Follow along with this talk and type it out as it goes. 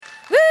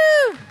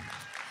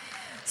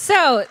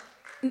So,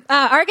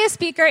 our guest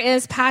speaker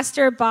is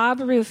Pastor Bob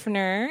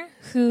Rufner,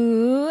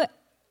 who,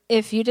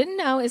 if you didn't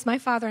know, is my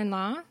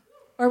father-in-law.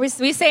 Or we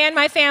say in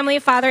my family,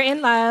 father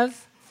in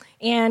love.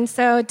 And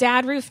so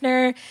Dad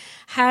Rufner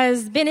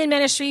has been in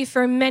ministry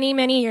for many,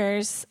 many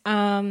years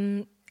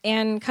and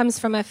comes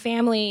from a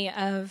family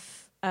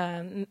of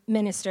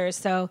ministers.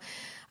 So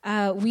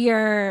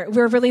we're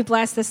really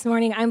blessed this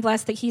morning. I'm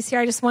blessed that he's here.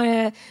 I just want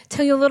to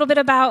tell you a little bit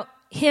about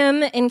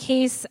him in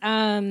case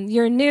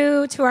you're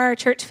new to our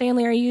church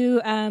family or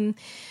you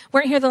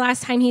weren't here the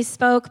last time he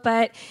spoke,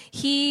 but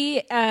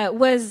he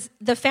was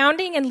the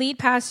founding and lead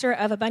pastor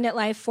of Abundant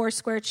Life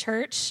Foursquare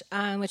Church,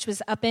 which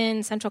was up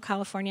in Central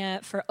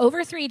California for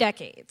over 3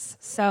 decades,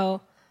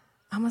 so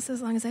almost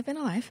as long as I've been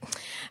alive.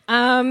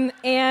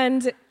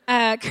 And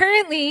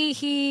currently,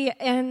 he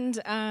and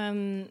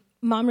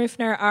Mom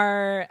Rufner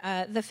are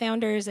the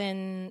founders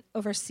and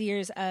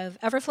overseers of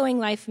Everflowing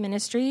Life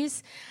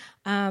Ministries,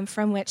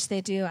 from which they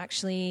do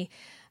actually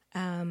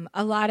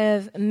a lot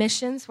of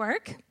missions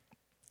work.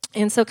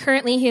 And so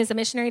currently he is a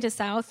missionary to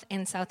South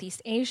and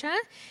Southeast Asia.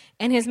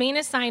 And his main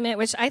assignment,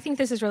 which I think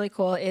this is really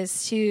cool,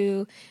 is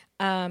to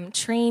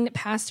train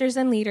pastors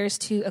and leaders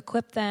to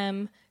equip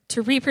them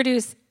to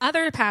reproduce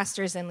other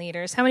pastors and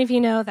leaders. How many of you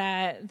know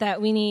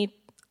that we need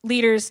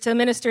leaders to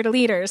minister to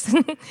leaders?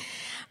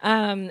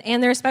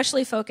 And they're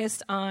especially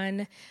focused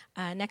on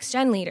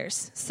next-gen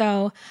leaders.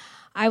 So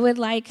I would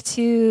like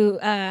to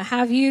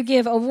have you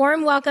give a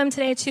warm welcome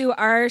today to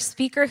our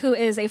speaker, who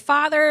is a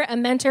father, a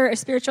mentor, a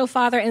spiritual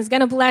father, and is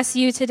going to bless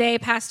you today,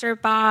 Pastor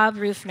Bob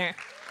Rufner.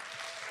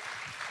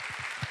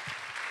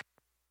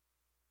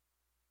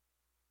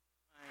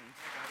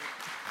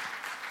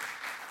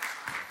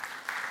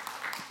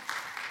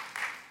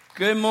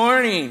 Good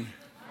morning.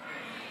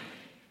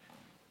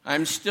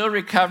 I'm still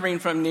recovering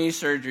from knee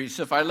surgery,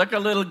 so if I look a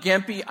little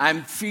gimpy,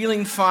 I'm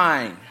feeling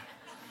fine.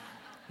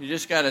 You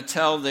just got to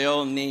tell the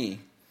old knee.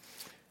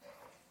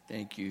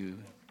 Thank you.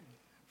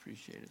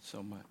 Appreciate it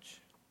so much.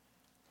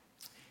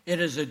 It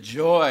is a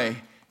joy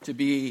to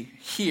be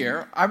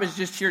here. I was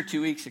just here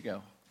 2 weeks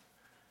ago.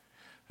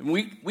 And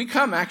we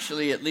come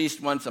actually at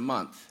least once a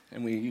month,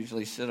 and we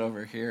usually sit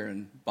over here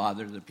and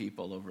bother the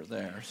people over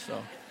there.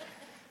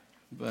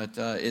 But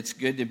it's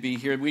good to be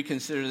here. We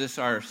consider this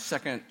our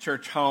second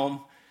church home,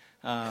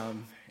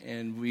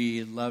 and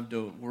we love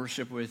to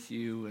worship with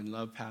you and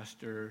love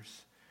pastors.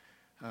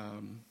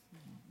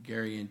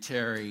 Gary and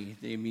Terry,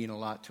 they mean a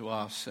lot to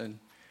us,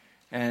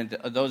 and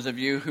those of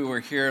you who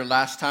were here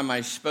last time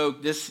I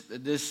spoke,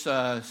 this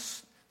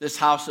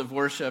house of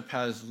worship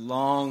has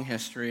long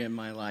history in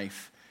my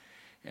life,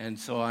 and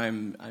so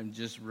I'm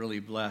just really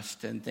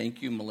blessed. And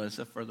thank you,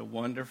 Melissa, for the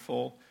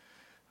wonderful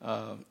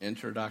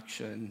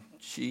introduction.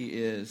 She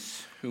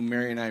is who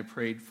Mary and I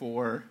prayed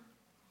for.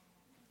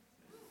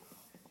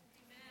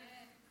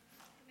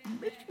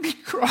 Make me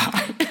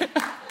cry.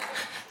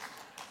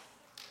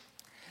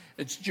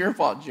 It's your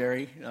fault,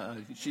 Jerry.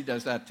 She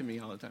does that to me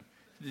all the time.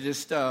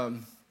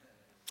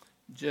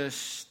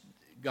 Just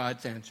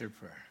God's answered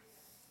prayer.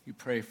 You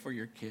pray for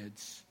your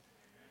kids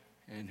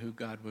and who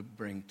God would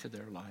bring to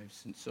their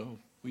lives. And so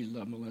we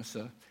love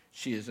Melissa.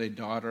 She is a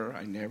daughter.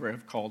 I never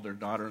have called her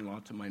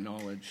daughter-in-law to my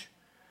knowledge.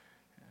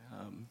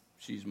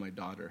 She's my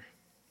daughter,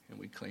 and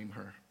we claim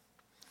her.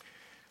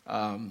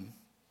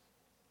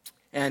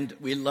 And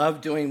we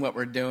love doing what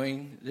we're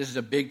doing. This is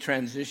a big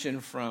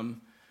transition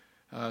from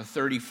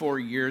 34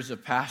 years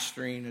of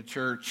pastoring a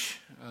church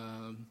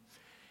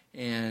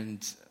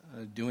and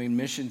doing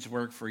missions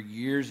work for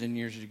years and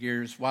years and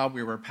years while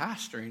we were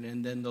pastoring.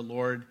 And then the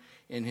Lord,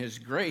 in His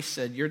grace,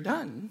 said, you're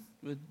done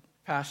with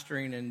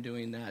pastoring and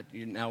doing that.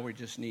 Now we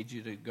just need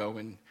you to go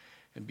and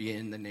be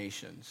in the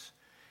nations.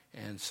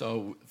 And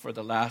so for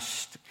the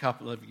last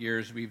couple of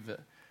years,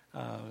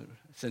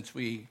 since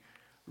we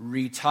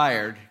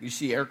retired, you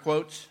see air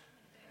quotes?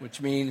 Which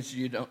means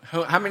you don't.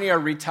 How many are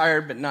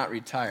retired but not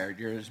retired?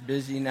 You're as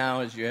busy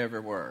now as you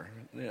ever were.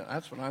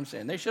 That's what I'm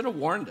saying. They should have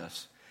warned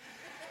us.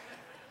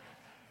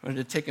 I would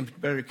have taken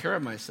better care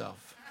of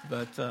myself.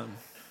 But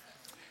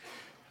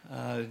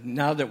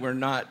now that we're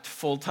not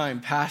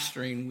full-time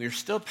pastoring, we're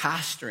still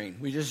pastoring.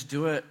 We just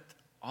do it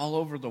all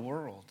over the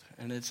world.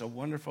 And it's a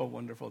wonderful,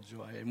 wonderful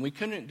joy. And we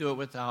couldn't do it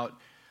without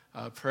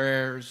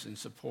prayers and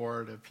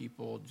support of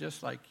people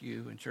just like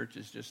you and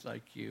churches just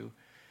like you.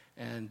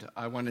 And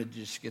I wanted to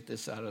just get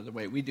this out of the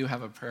way. We do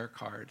have a prayer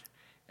card,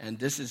 and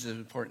this is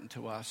important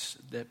to us,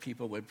 that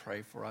people would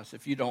pray for us.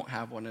 If you don't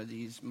have one of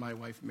these, my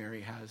wife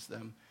Mary has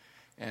them,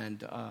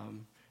 and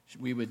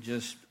we would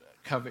just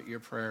covet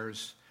your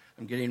prayers.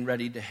 I'm getting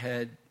ready to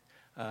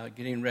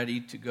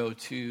go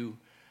to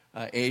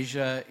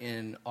Asia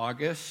in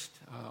August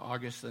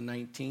the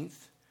 19th,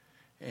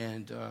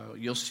 and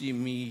you'll see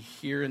me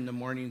here in the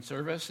morning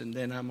service, and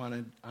then I'm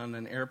on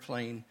an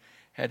airplane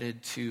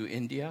headed to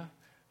India.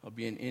 I'll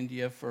be in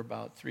India for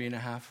about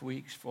 3.5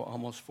 weeks, for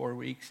almost 4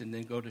 weeks, and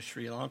then go to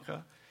Sri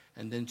Lanka,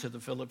 and then to the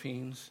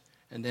Philippines,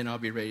 and then I'll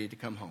be ready to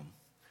come home.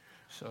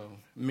 So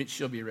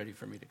she'll be ready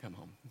for me to come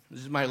home. This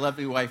is my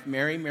lovely wife,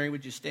 Mary. Mary,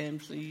 would you stand,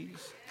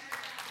 please?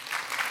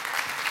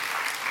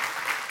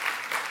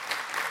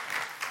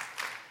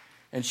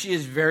 And she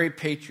is very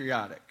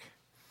patriotic.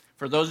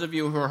 For those of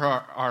you who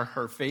are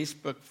her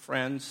Facebook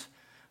friends,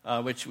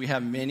 which we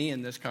have many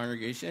in this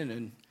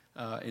congregation,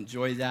 and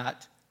enjoy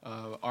that,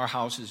 our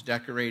house is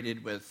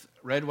decorated with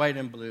red, white,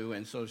 and blue,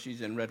 and so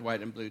she's in red,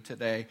 white, and blue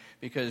today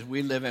because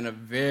we live in a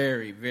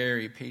very,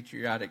 very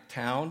patriotic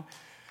town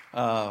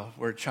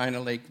where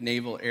China Lake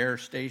Naval Air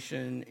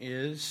Station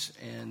is,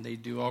 and they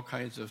do all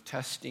kinds of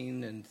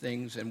testing and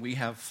things, and we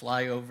have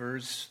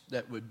flyovers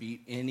that would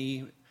beat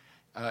any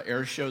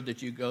air show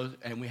that you go,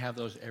 and we have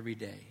those every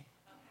day.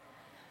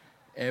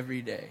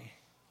 Every day.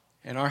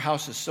 And our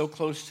house is so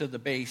close to the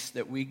base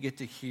that we get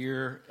to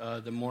hear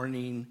the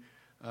morning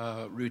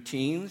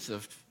routines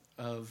of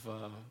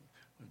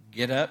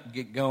get up,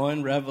 get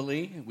going,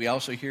 reveille. We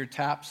also hear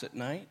taps at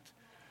night.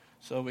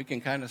 So we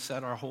can kind of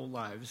set our whole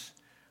lives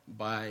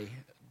by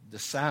the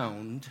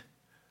sound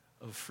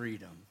of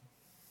freedom.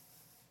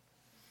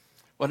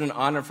 What an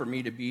honor for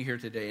me to be here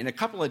today. In a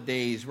couple of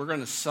days, we're going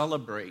to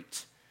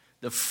celebrate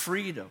the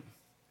freedom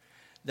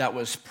that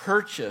was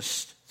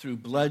purchased through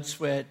blood,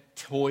 sweat,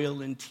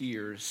 toil, and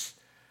tears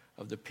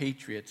of the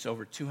patriots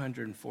over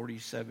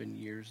 247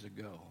 years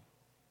ago.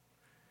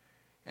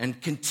 And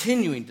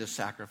continuing to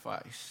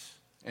sacrifice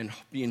and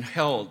being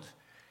held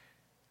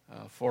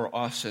for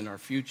us and our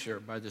future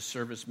by the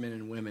servicemen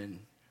and women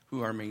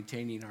who are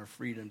maintaining our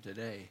freedom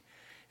today.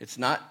 It's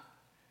not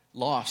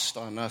lost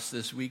on us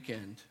this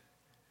weekend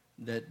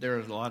that there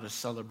are a lot of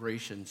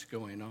celebrations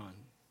going on.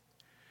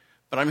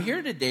 But I'm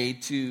here today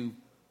to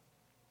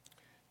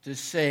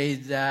say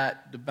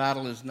that the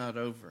battle is not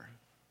over.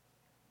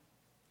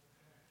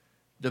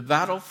 The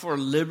battle for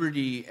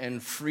liberty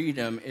and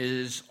freedom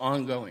is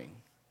ongoing.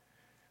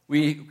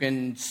 We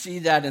can see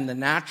that in the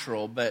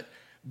natural, but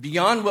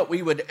beyond what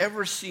we would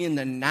ever see in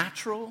the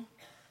natural,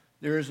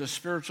 there is a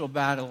spiritual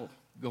battle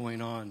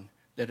going on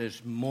that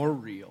is more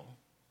real,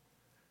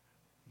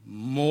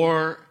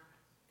 more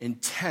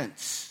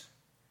intense,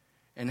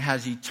 and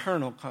has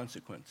eternal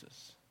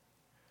consequences.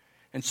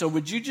 And so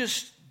would you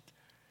just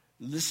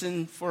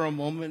listen for a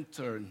moment,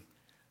 or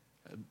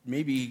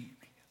maybe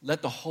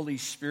let the Holy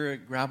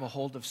Spirit grab a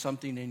hold of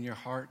something in your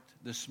heart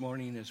this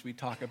morning as we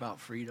talk about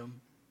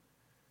freedom?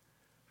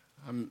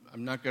 I'm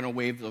not going to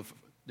wave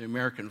the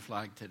American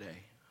flag today.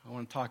 I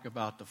want to talk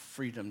about the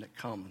freedom that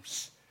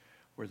comes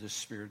where the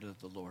Spirit of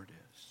the Lord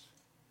is.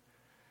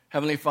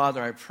 Heavenly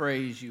Father, I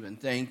praise you and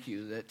thank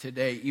you that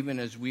today, even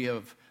as we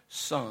have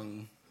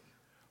sung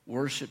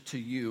worship to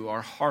you,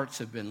 our hearts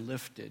have been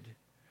lifted.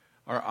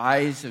 Our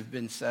eyes have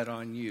been set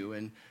on you.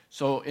 And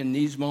so in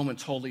these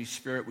moments, Holy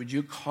Spirit, would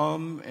you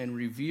come and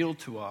reveal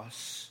to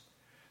us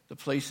the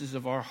places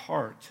of our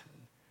heart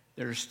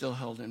that are still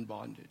held in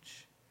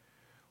bondage?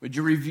 Would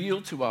you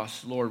reveal to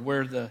us, Lord,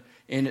 where the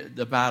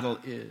battle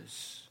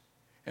is?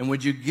 And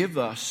would you give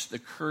us the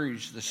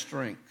courage, the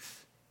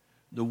strength,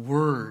 the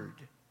word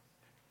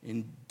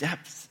in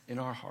depth in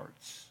our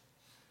hearts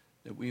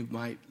that we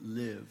might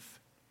live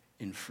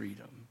in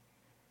freedom.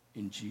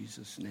 In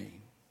Jesus'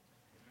 name,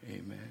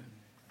 amen.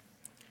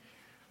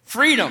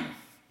 Freedom.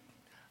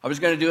 I was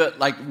going to do it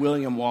like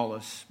William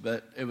Wallace,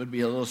 but it would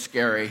be a little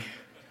scary.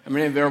 How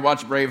many of you ever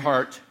watched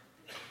Braveheart?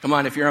 Come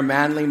on, if you're a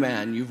manly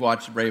man, you've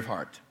watched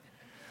Braveheart.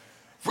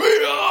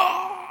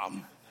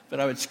 Freedom! But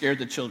I would scare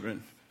the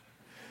children.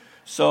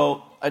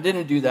 So I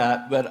didn't do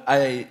that, but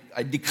I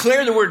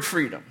declare the word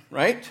freedom,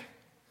 right?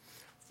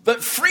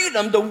 But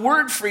freedom, the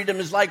word freedom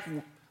is like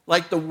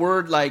the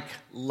word like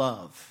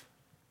love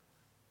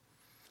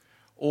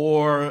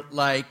or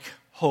like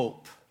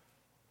hope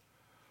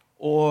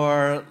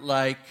or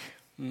like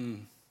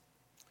in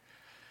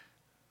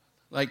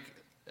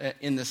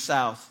the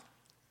South,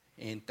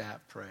 ain't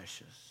that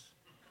precious?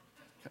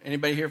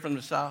 Anybody here from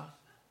the South?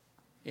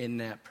 Isn't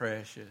that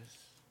precious?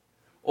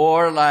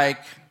 Or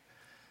like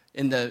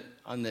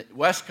on the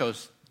West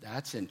Coast,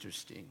 that's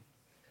interesting.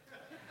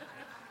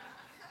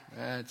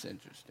 That's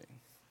interesting.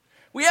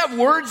 We have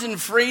words and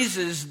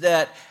phrases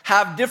that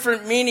have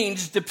different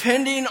meanings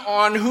depending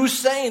on who's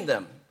saying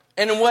them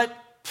and in what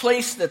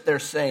place that they're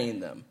saying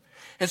them.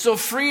 And so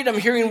freedom,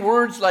 hearing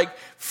words like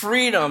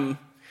freedom,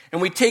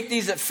 and we take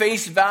these at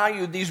face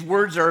value, these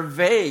words are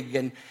vague.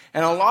 And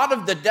a lot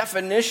of the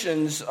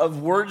definitions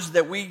of words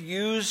that we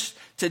use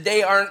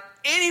today aren't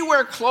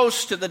anywhere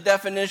close to the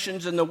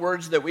definitions and the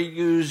words that we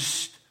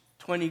used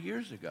 20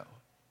 years ago.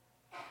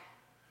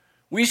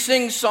 We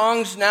sing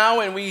songs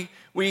now and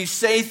we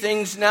say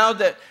things now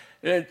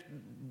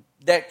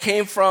that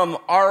came from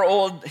our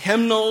old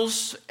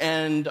hymnals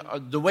and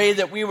the way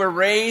that we were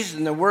raised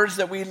and the words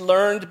that we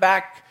learned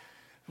back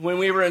when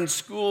we were in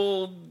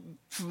school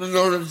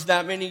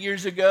that many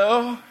years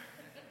ago.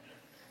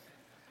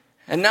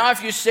 And now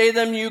if you say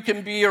them, you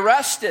can be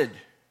arrested.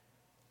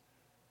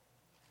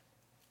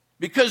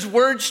 Because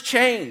words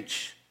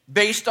change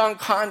based on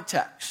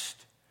context.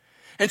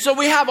 And so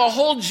we have a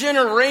whole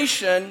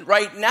generation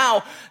right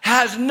now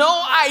has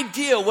no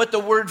idea what the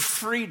word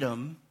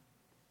freedom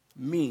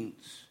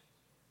means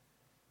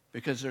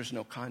because there's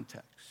no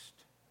context.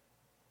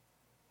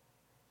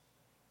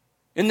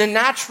 In the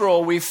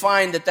natural, we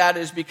find that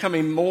is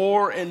becoming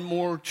more and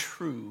more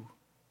true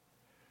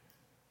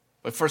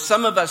But for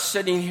some of us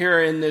sitting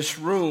here in this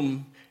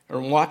room or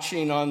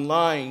watching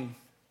online,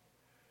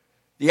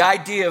 the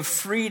idea of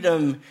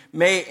freedom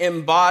may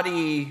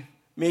embody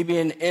maybe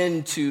an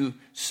end to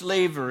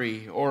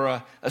slavery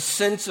or a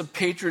sense of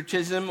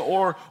patriotism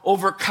or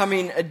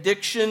overcoming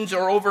addictions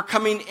or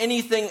overcoming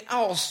anything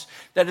else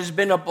that has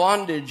been a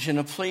bondage and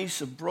a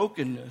place of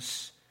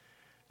brokenness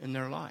in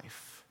their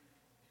life.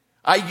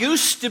 I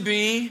used to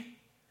be,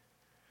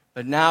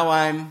 but now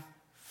I'm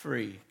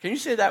free. Can you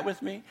say that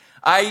with me?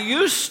 I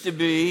used to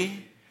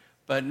be,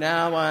 but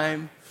now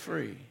I'm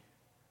free.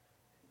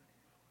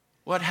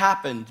 What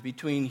happened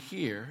between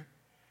here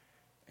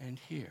and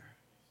here?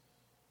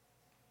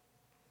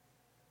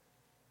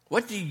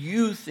 What do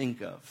you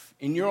think of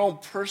in your own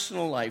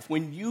personal life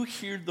when you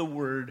hear the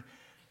word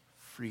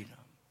freedom?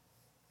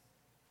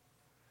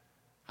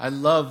 I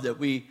love that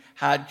we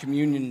had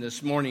communion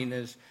this morning,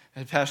 as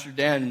Pastor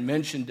Dan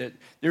mentioned it.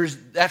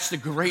 That's the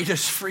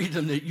greatest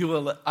freedom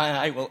that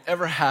I will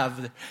ever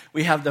have.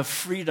 We have the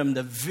freedom,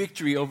 the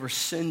victory over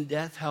sin,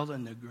 death, hell,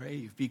 and the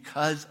grave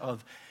because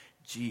of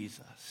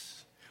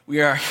Jesus.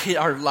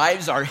 Our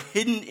lives are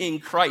hidden in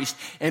Christ,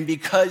 and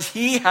because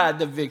He had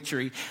the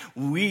victory,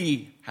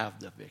 we have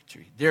the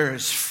victory. There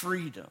is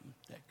freedom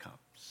that comes.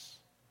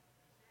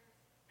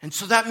 And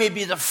so that may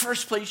be the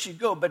first place you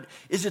go, but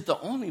is it the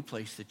only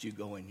place that you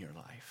go in your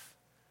life?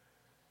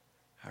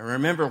 I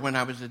remember when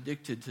I was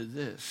addicted to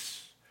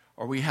this,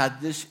 or we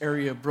had this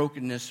area of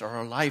brokenness in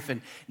our life,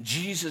 and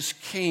Jesus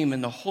came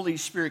and the Holy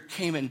Spirit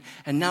came,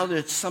 and now that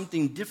it's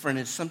something different,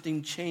 it's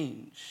something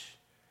changed.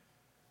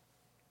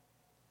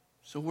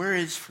 So where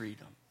is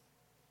freedom?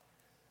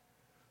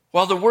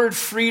 While the word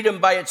freedom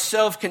by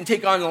itself can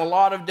take on a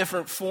lot of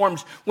different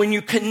forms, when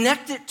you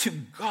connect it to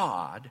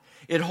God,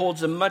 it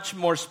holds a much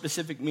more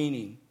specific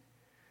meaning.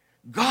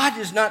 God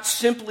is not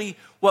simply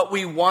what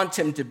we want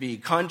Him to be,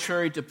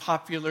 contrary to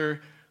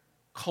popular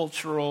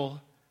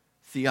cultural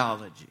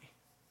theology.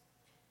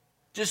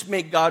 Just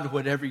make God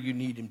whatever you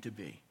need Him to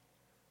be.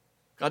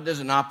 God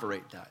doesn't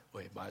operate that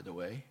way, by the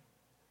way.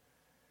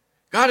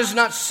 God is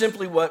not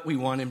simply what we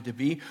want Him to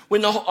be.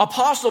 When the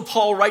Apostle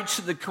Paul writes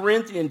to the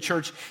Corinthian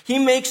church, he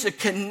makes a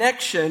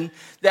connection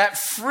that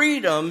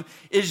freedom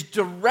is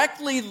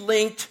directly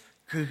linked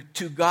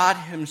to God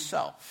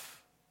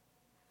Himself.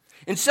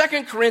 In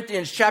 2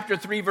 Corinthians chapter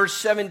 3, verse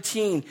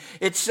 17,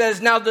 it says,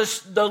 "Now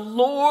the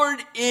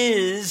Lord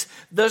is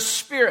the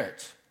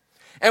Spirit.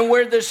 And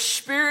where the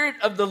Spirit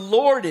of the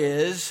Lord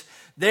is,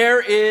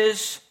 there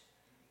is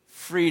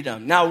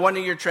freedom." Now, one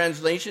of your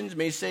translations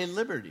may say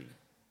liberty.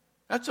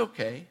 That's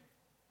okay.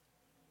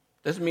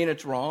 Doesn't mean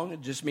it's wrong. It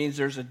just means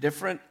there's a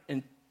different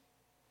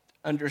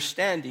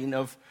understanding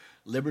of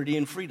liberty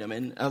and freedom.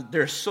 And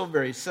they're so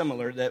very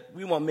similar that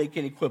we won't make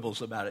any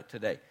quibbles about it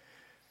today.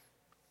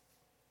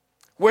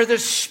 Where the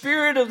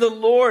Spirit of the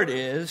Lord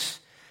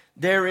is,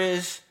 there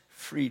is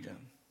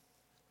freedom.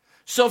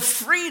 So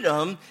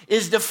freedom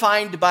is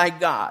defined by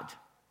God,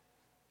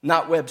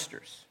 not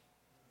Webster's.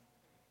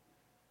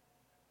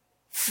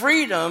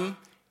 Freedom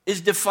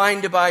is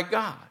defined by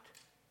God.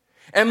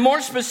 And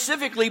more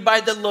specifically,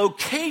 by the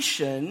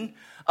location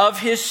of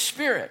His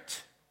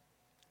Spirit.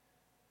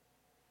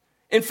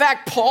 In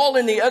fact, Paul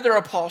and the other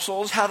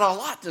apostles had a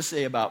lot to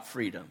say about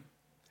freedom.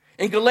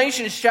 In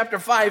Galatians chapter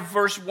 5,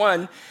 verse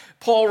 1,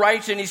 Paul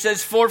writes and he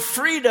says, "For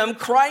freedom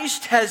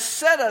Christ has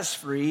set us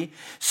free.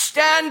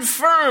 Stand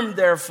firm,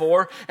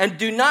 therefore, and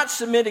do not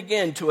submit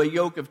again to a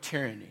yoke of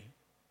tyranny,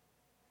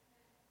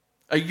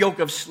 a yoke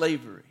of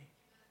slavery."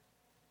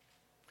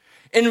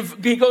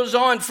 And he goes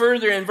on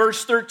further in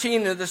verse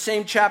 13 of the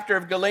same chapter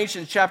of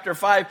Galatians, chapter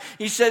 5.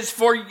 He says,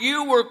 "For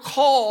you were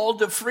called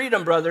to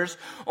freedom, brothers,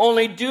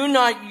 only do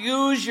not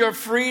use your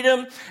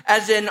freedom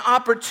as an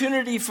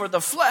opportunity for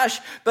the flesh,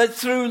 but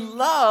through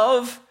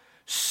love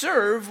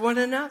serve one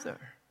another."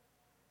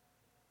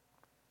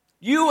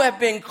 You have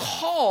been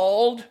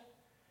called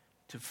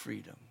to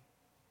freedom.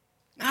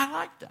 I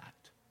like that.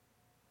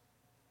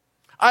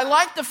 I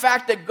like the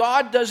fact that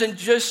God doesn't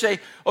just say,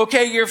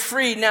 "Okay, you're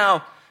free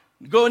now.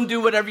 Go and do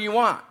whatever you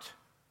want."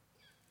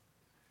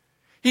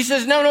 He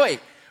says, no, wait.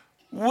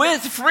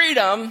 With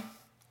freedom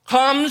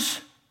comes,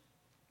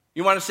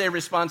 you want to say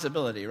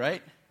responsibility,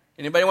 right?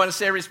 Anybody want to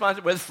say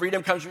responsibility? With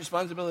freedom comes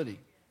responsibility.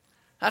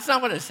 That's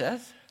not what it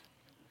says.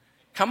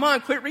 Come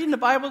on, quit reading the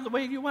Bible the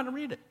way you want to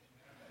read it.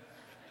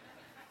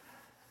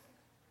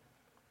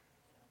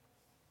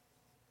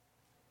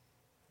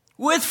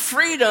 With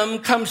freedom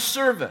comes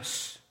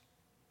service.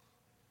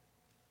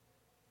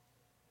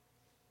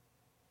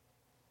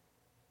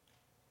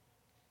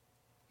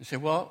 You say,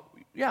 well,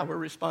 yeah, we're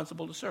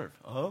responsible to serve.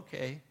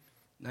 Okay,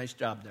 nice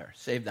job there.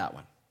 Save that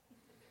one.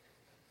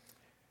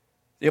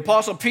 The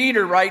Apostle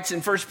Peter writes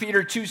in 1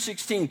 Peter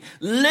 2:16,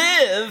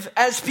 "Live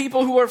as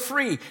people who are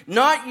free,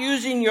 not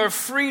using your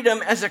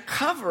freedom as a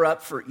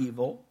cover-up for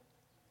evil,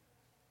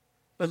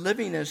 but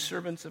living as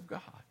servants of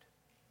God."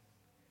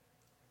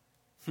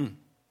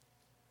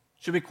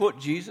 Should we quote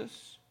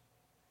Jesus?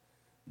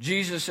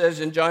 Jesus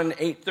says in John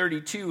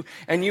 8:32,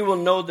 "And you will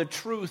know the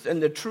truth,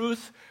 and the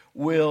truth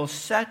will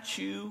set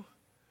you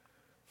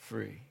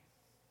free."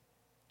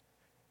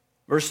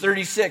 Verse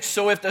 36,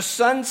 so if the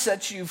Son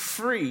sets you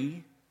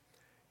free,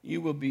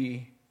 you will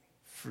be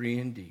free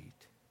indeed.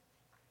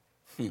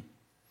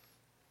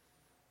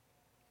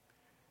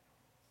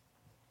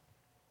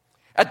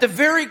 At the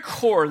very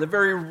core, the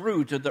very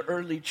root of the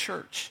early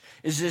church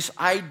is this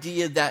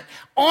idea that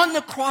on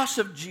the cross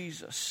of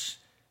Jesus,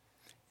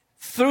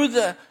 through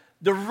the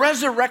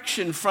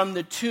resurrection from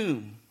the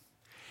tomb,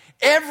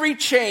 every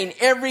chain,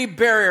 every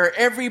barrier,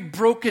 every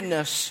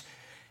brokenness,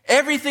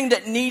 everything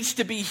that needs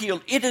to be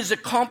healed, it is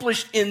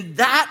accomplished in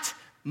that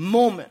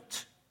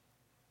moment.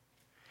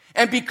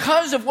 And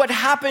because of what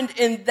happened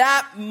in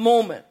that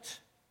moment,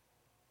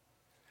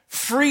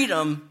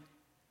 freedom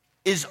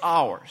is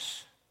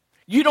ours.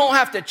 You don't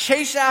have to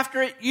chase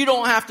after it. You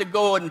don't have to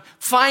go and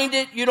find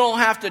it. You don't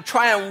have to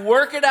try and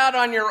work it out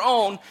on your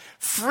own.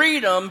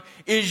 Freedom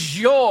is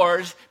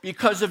yours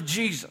because of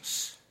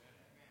Jesus.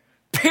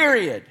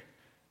 Period.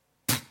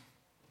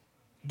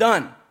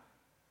 Done.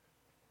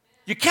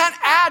 You can't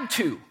add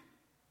to.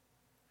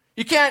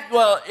 You can't,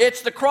 well,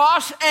 it's the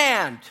cross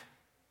and.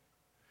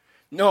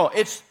 No,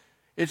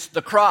 it's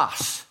the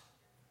cross.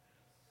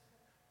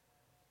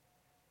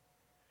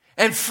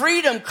 And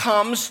freedom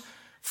comes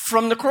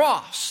from the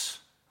cross.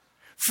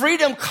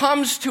 Freedom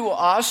comes to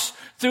us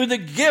through the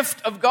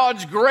gift of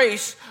God's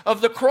grace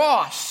of the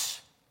cross.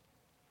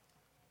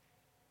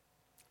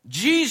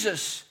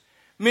 Jesus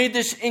made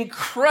this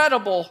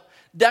incredible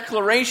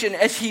declaration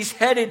as he's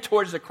headed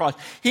towards the cross.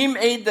 He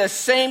made the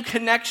same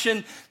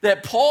connection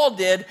that Paul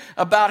did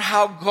about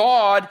how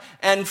God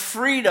and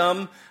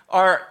freedom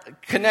are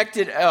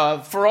connected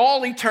for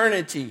all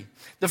eternity.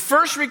 The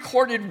first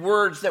recorded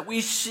words that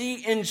we see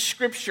in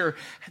Scripture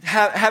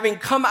having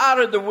come out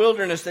of the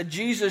wilderness that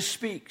Jesus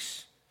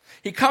speaks.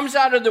 He comes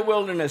out of the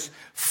wilderness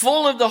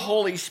full of the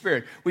Holy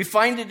Spirit. We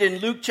find it in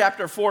Luke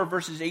chapter 4,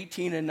 verses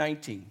 18 and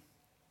 19.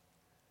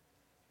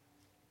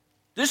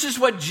 This is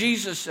what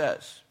Jesus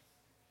says.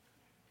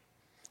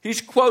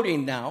 He's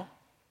quoting now.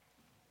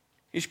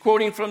 He's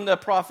quoting from the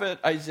prophet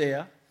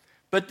Isaiah,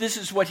 but this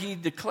is what he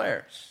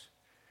declares.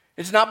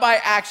 It's not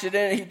by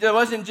accident. He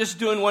wasn't just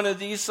doing one of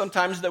these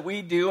sometimes that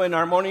we do in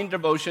our morning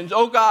devotions.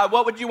 Oh God,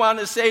 what would you want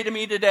to say to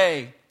me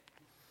today?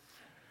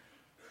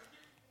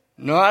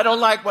 No, I don't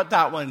like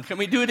that one. Can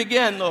we do it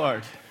again,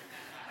 Lord?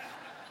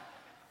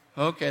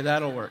 Okay,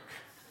 that'll work.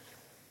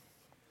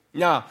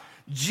 Now,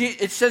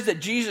 it says that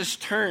Jesus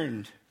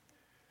turned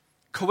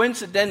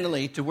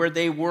coincidentally to where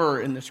they were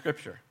in the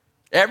Scripture.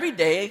 Every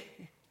day,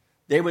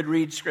 they would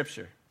read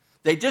Scripture.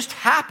 They just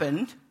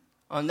happened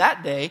on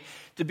that day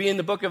to be in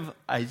the book of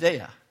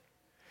Isaiah.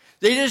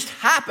 They just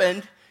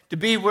happened to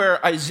be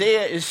where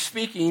Isaiah is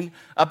speaking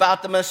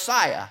about the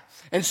Messiah.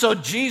 And so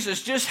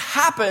Jesus just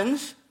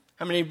happens.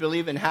 How many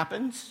believe in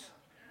happens?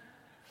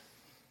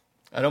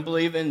 I don't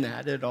believe in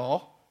that at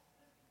all.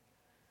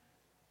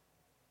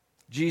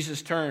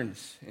 Jesus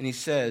turns and he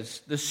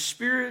says, the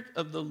Spirit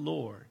of the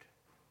Lord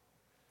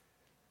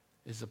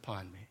is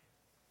upon me.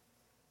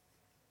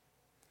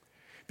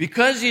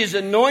 Because he has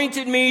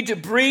anointed me to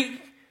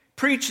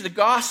preach the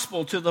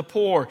gospel to the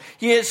poor.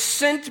 He has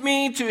sent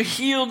me to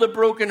heal the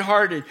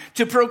brokenhearted,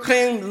 to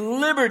proclaim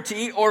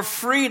liberty or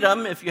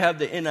freedom, if you have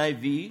the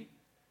NIV,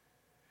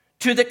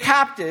 to the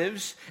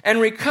captives,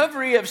 and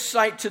recovery of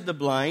sight to the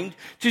blind,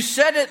 to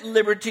set at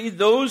liberty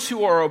those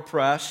who are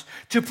oppressed,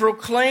 to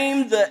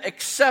proclaim the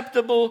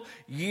acceptable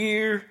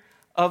year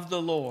of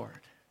the Lord.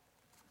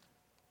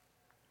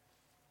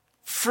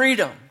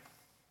 Freedom.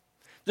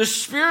 The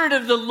Spirit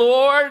of the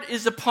Lord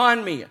is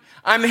upon me.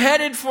 I'm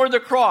headed for the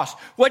cross.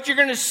 What you're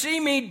going to see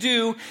me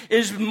do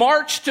is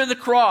march to the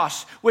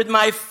cross with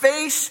my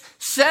face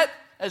set,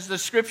 as the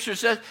Scripture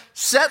says,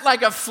 set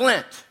like a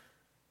flint.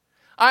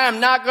 I am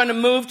not going to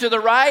move to the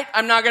right.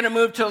 I'm not going to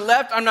move to the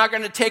left. I'm not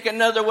going to take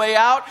another way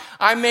out.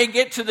 I may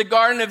get to the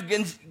Garden of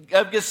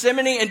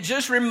Gethsemane and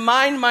just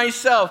remind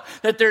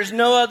myself that there's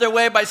no other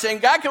way by saying,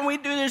 God, can we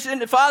do this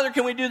Father,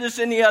 can we do this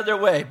any other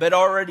way? But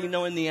already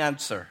knowing the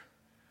answer.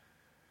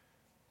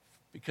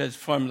 Because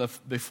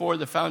before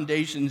the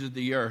foundations of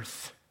the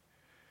earth,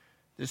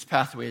 this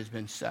pathway has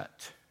been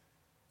set.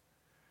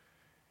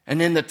 And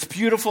in the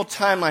beautiful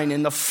timeline,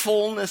 in the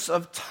fullness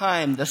of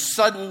time, the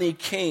suddenly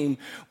came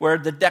where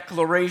the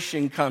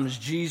declaration comes.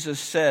 Jesus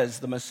says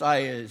the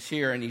Messiah is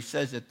here, and he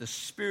says that the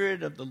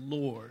Spirit of the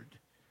Lord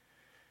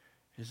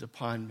is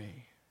upon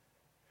me.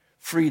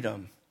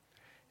 Freedom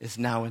is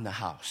now in the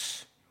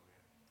house.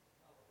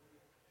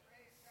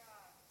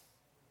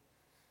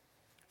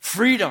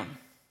 Freedom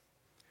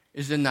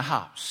is in the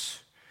house.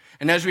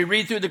 And as we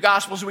read through the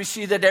Gospels, we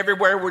see that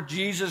everywhere where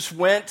Jesus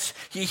went,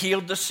 he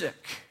healed the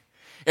sick.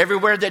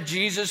 Everywhere that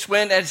Jesus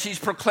went, as he's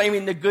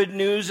proclaiming the good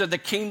news of the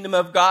kingdom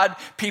of God,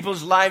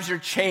 people's lives are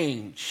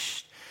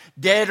changed.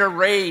 Dead are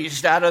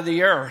raised out of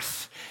the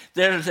earth.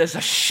 There's a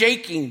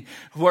shaking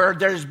where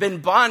there's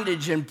been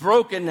bondage and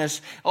brokenness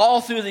all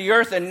through the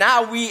earth. And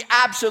now we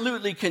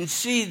absolutely can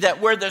see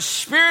that where the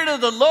Spirit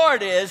of the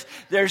Lord is,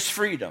 there's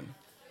freedom.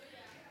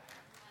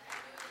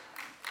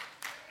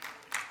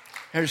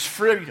 There's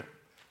freedom.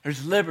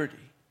 There's liberty.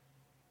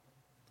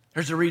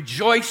 There's a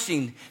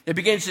rejoicing that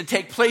begins to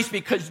take place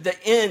because the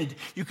end,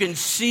 you can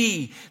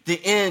see the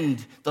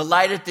end, the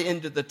light at the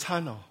end of the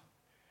tunnel,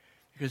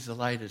 because the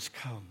light has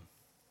come.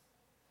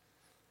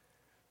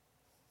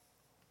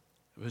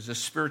 It was a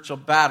spiritual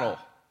battle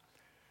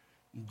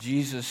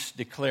Jesus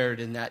declared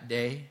in that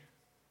day.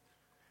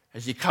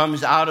 As he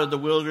comes out of the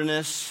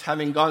wilderness,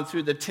 having gone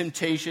through the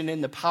temptation in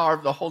the power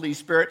of the Holy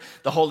Spirit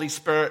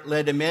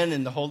led him in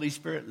and the Holy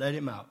Spirit led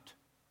him out.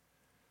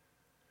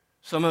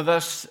 Some of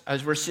us,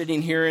 as we're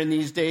sitting here in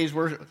these days,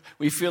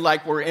 we feel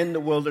like we're in the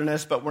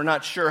wilderness, but we're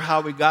not sure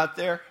how we got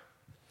there,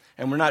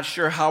 and we're not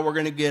sure how we're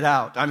going to get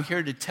out. I'm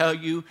here to tell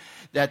you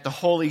that the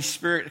Holy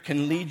Spirit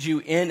can lead you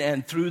in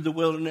and through the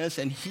wilderness,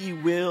 and he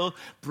will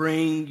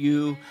bring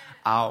you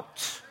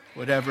out,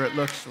 whatever it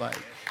looks like.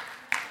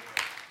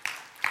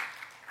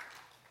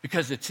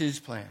 Because it's his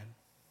plan.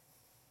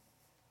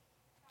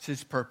 It's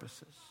his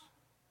purposes.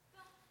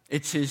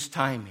 It's his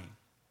timing.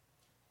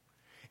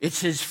 It's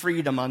his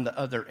freedom on the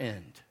other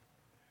end.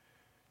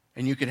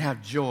 And you can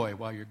have joy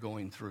while you're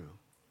going through.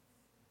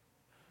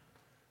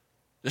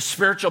 The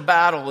spiritual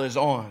battle is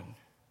on.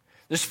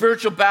 The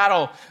spiritual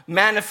battle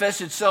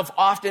manifests itself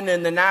often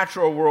in the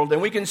natural world,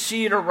 and we can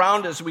see it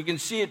around us. We can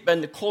see it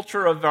in the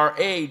culture of our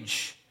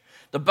age.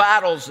 The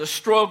battles, the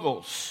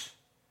struggles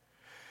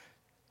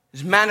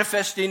is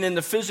manifesting in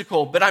the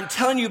physical. But I'm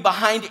telling you,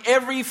 behind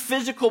every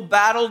physical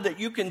battle that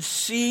you can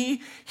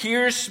see,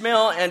 hear,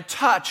 smell, and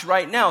touch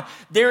right now,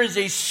 there is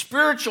a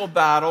spiritual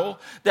battle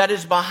that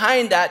is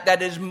behind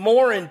that is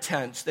more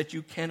intense, that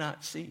you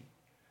cannot see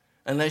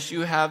unless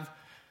you have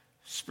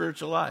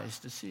spiritual eyes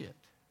to see it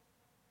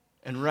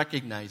and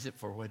recognize it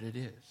for what it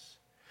is.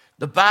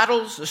 The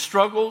battles, the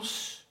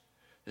struggles,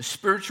 the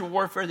spiritual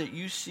warfare that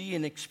you see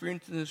and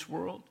experience in this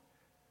world,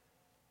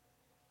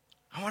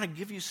 I want to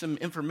give you some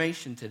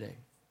information today.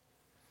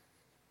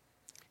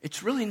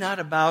 It's really not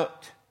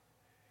about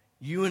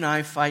you and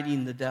I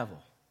fighting the devil.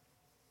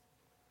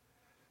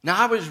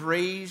 Now, I was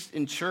raised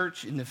in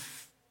church in the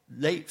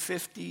late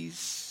 50s,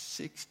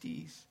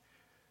 60s,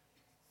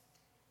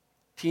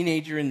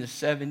 teenager in the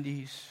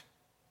 70s.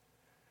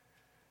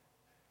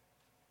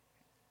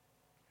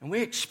 And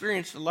we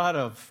experienced a lot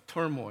of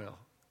turmoil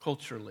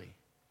culturally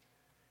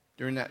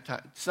during that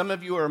time. Some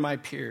of you are my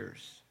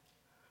peers.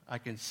 I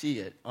can see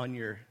it on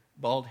your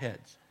bald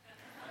heads.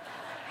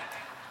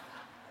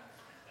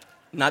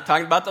 I'm not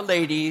talking about the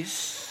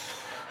ladies.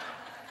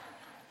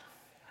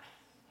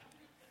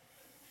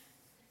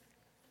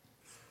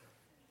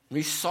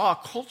 We saw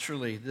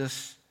culturally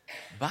this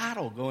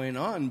battle going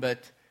on,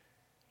 but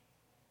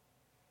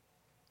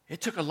it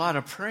took a lot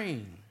of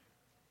praying.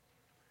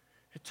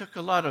 It took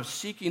a lot of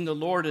seeking the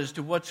Lord as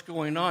to what's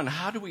going on.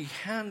 How do we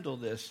handle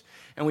this?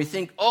 And we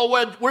think,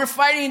 we're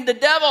fighting the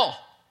devil.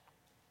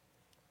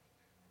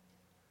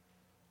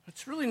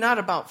 It's really not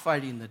about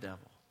fighting the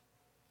devil.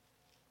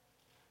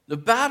 The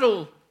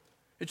battle,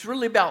 it's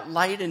really about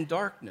light and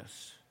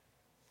darkness.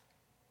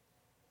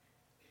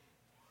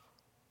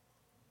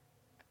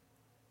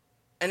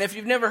 And if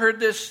you've never heard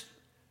this,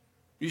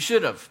 you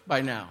should have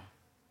by now.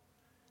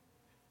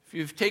 If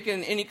you've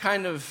taken any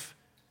kind of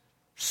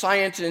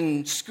science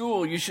in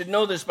school, you should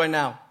know this by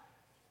now.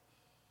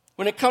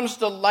 When it comes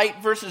to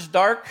light versus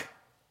dark,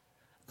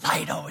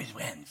 light always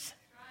wins.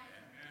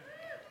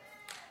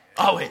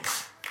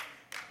 Always.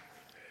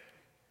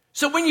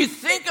 So when you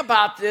think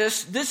about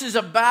this is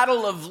a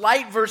battle of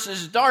light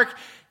versus dark.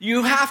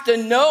 You have to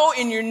know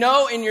in your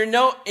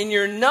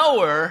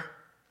knower,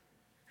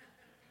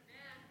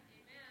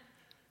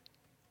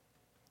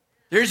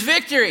 there's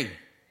victory.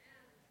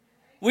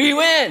 We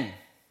win.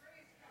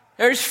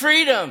 There's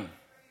freedom.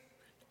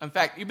 In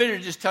fact, you better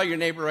just tell your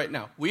neighbor right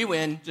now, we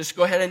win. Just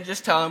go ahead and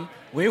just tell them,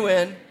 we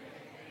win.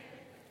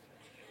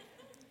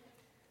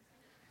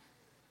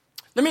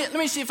 Let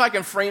me see if I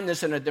can frame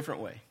this in a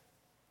different way.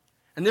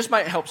 And this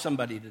might help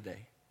somebody today.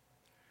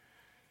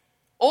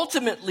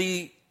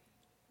 Ultimately,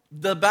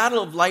 the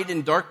battle of light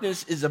and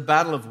darkness is a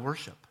battle of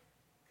worship.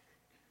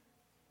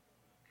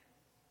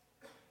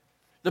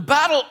 The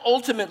battle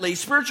ultimately,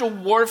 spiritual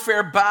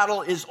warfare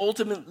battle is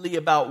ultimately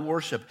about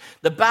worship.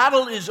 The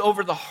battle is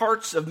over the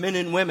hearts of men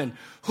and women.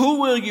 Who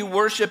will you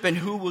worship and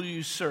who will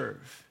you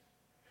serve?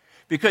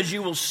 Because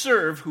you will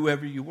serve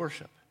whoever you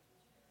worship.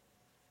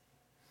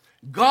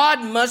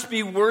 God must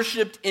be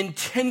worshiped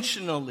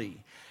intentionally,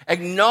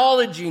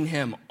 acknowledging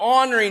him,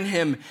 honoring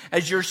him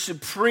as your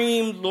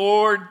supreme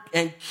Lord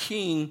and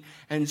King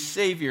and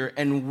Savior,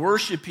 and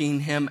worshiping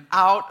him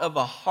out of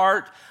a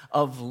heart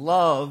of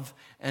love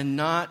and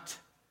not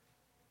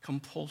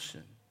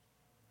compulsion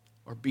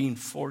or being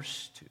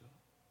forced to.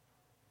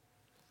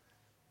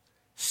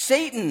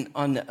 Satan,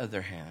 on the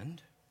other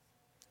hand,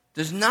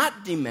 does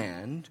not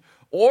demand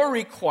or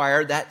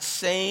require that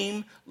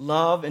same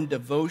love and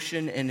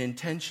devotion and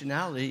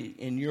intentionality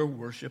in your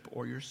worship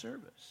or your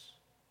service.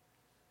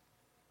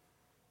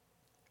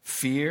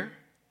 Fear,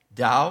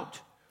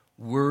 doubt,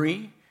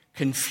 worry,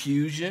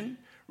 confusion,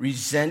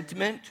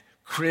 resentment,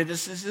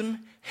 criticism,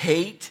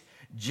 hate,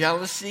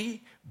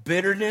 jealousy,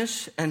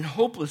 bitterness, and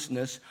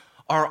hopelessness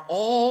are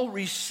all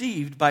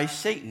received by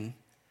Satan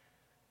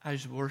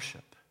as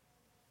worship.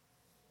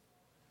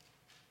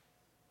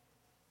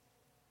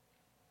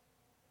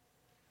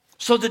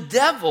 So the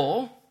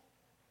devil,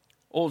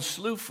 old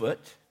Slewfoot,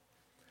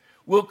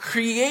 will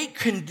create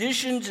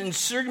conditions and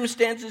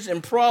circumstances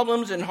and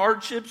problems and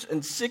hardships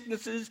and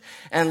sicknesses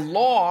and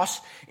loss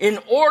in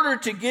order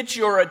to get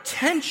your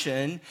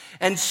attention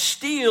and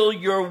steal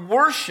your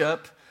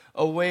worship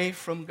away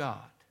from God.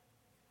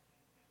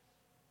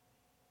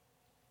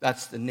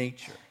 That's the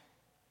nature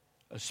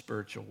of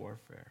spiritual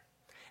warfare.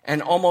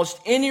 And almost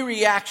any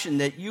reaction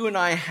that you and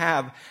I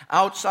have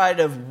outside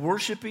of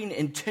worshiping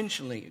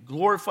intentionally,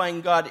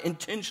 glorifying God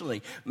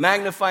intentionally,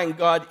 magnifying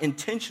God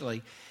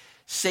intentionally,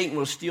 Satan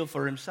will steal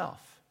for himself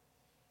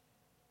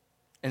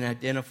and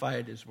identify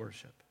it as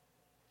worship.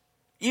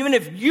 Even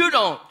if you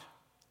don't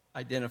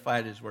identify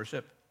it as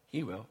worship,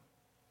 he will.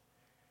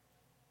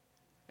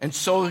 And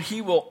so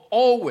he will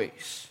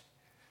always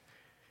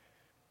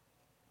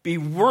be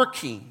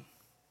working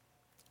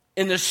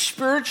in the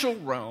spiritual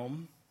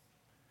realm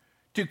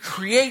to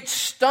create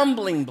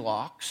stumbling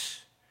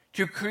blocks,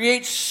 to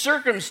create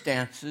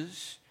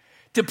circumstances,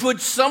 to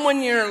put someone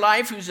in your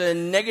life who's a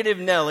negative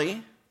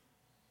Nelly,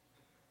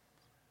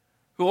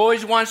 who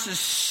always wants to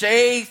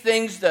say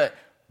things that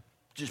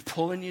just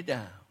pulling you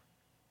down,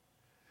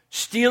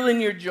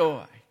 stealing your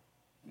joy.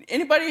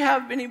 Anybody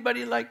have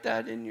anybody like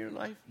that in your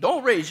life?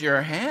 Don't raise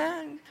your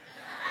hand.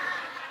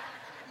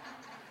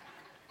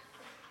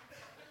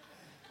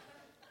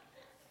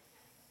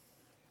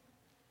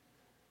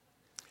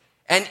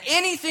 And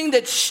anything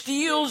that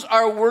steals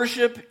our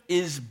worship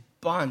is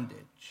bondage.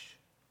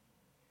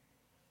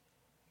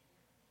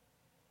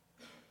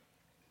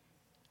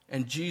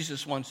 And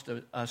Jesus wants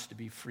us to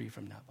be free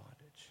from that bondage.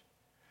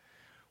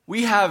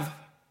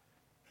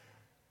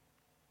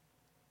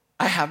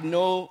 I have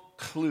no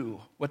clue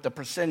what the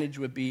percentage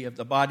would be of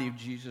the body of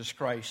Jesus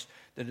Christ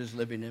that is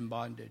living in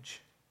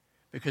bondage,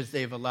 because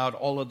they've allowed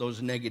all of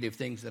those negative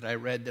things that I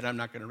read, that I'm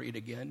not going to read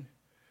again,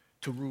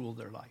 to rule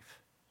their life,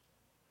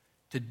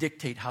 to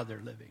dictate how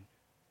they're living.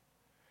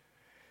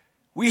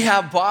 We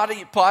have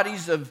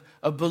bodies of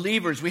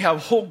believers. We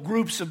have whole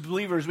groups of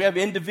believers. We have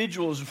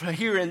individuals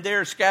here and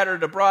there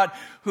scattered abroad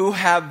who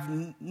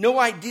have no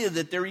idea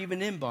that they're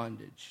even in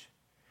bondage,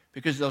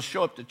 because they'll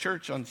show up to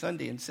church on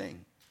Sunday and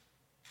sing.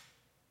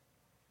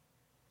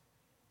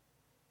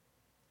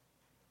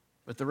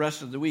 But the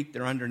rest of the week,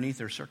 they're underneath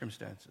their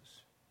circumstances.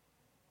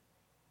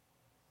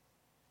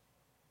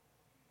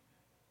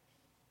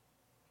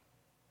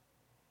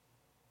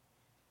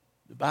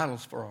 The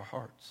battle's for our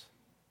hearts.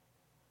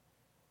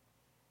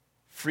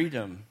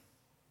 Freedom,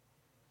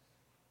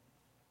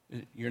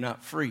 you're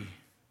not free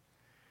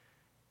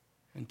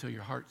until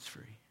your heart's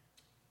free.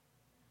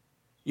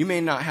 You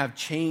may not have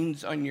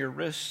chains on your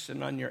wrists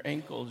and on your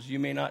ankles. You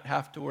may not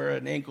have to wear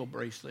an ankle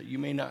bracelet. You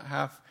may not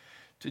have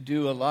to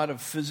do a lot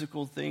of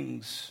physical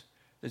things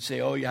that say,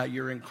 oh yeah,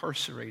 you're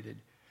incarcerated.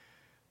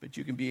 But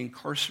you can be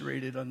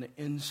incarcerated on the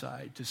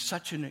inside to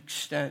such an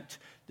extent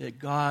that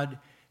God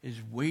is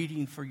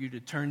waiting for you to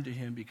turn to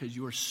him, because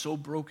you are so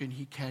broken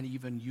he can't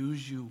even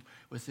use you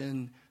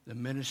within the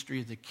ministry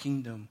of the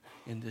kingdom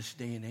in this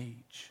day and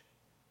age.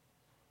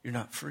 You're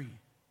not free.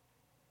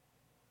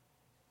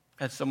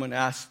 I had someone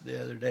ask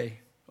the other day,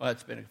 well,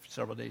 it's been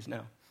several days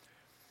now,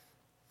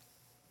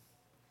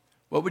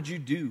 what would you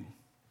do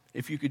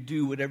if you could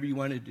do whatever you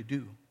wanted to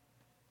do?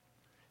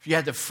 If you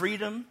had the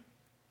freedom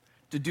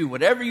to do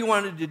whatever you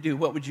wanted to do,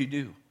 what would you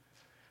do?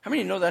 How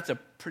many know that's a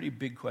pretty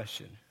big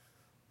question?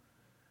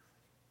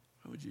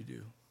 What would you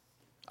do?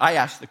 I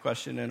asked the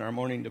question in our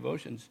morning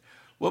devotions.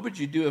 What would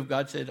you do if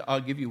God said, I'll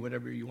give you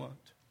whatever you want?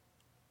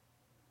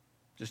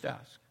 Just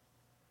ask.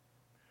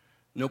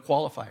 No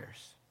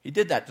qualifiers. He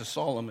did that to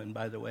Solomon,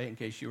 by the way, in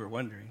case you were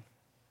wondering.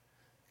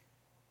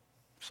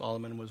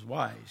 Solomon was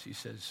wise. He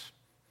says,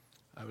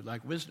 I would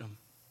like wisdom.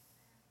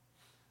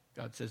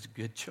 God says,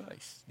 good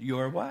choice. You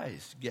are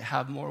wise.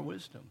 Have more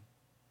wisdom.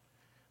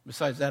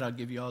 Besides that, I'll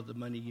give you all the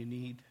money you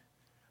need.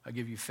 I'll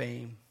give you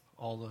fame,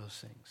 all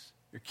those things.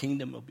 Your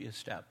kingdom will be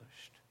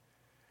established.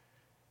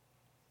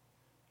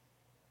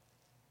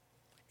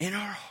 In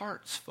our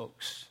hearts,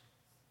 folks,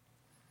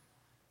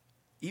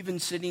 even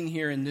sitting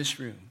here in this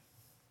room,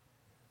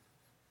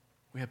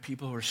 we have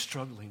people who are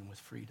struggling with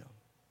freedom.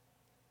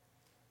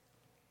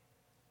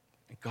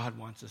 And God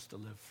wants us to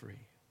live free.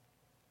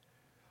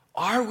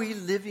 Are we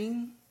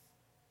living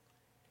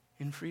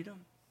in freedom?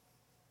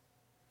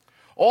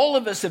 All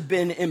of us have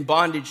been in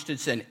bondage to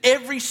sin.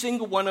 Every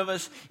single one of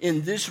us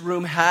in this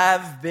room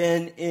have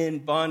been in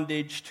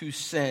bondage to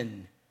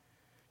sin,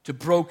 to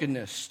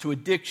brokenness, to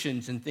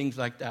addictions and things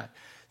like that.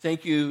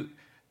 Thank you,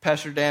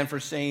 Pastor Dan, for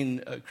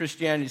saying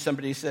Christianity.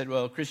 Somebody said,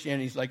 well,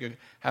 Christianity is like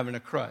having a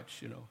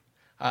crutch, you know.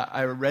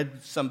 I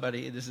read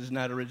somebody, this is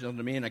not original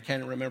to me, and I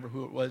can't remember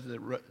who it was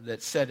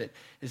that said it.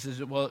 It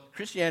says, well,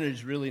 Christianity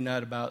is really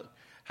not about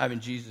having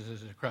Jesus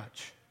as a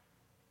crutch.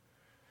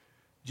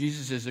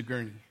 Jesus is a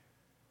gurney.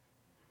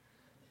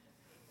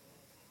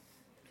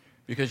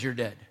 Because you're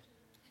dead.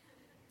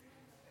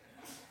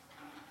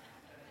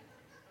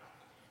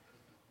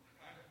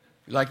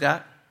 You like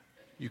that?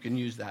 You can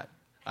use that.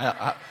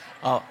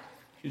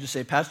 You just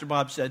say, Pastor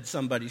Bob said,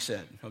 somebody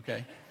said,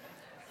 okay?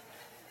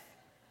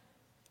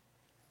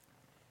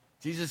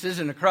 Jesus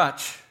isn't a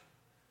crutch.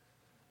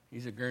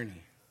 He's a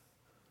gurney.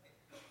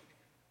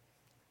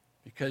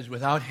 Because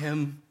without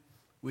him,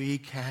 we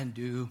can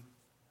do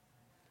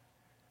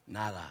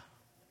nada.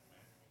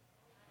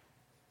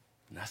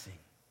 Nothing.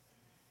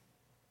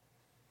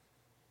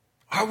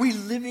 Are we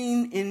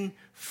living in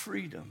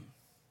freedom?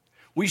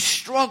 We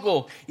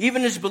struggle,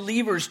 even as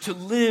believers, to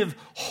live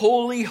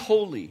holy,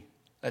 holy.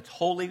 That's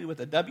holy with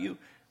a W,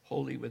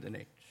 holy with an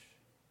H.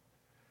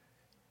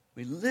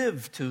 We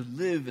live to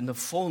live in the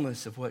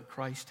fullness of what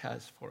Christ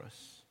has for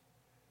us.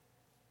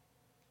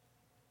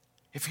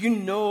 If you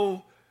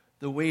know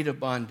the weight of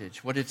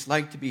bondage, what it's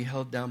like to be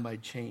held down by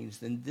chains,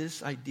 then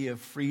this idea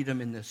of freedom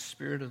in the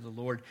Spirit of the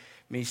Lord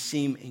may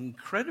seem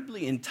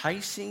incredibly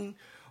enticing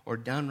or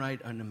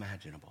downright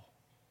unimaginable.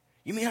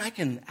 You mean I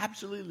can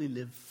absolutely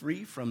live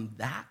free from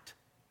that?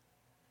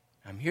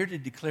 I'm here to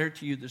declare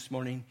to you this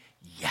morning,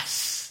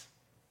 yes.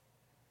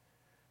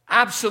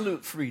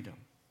 Absolute freedom.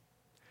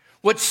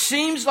 What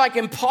seems like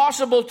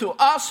impossible to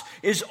us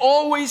is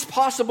always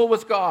possible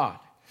with God.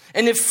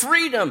 And if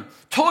freedom,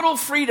 total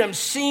freedom,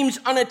 seems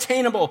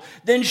unattainable,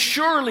 then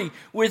surely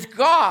with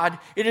God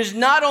it is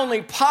not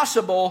only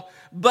possible,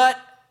 but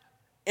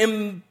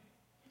incredibly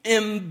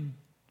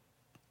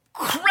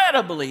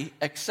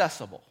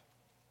accessible.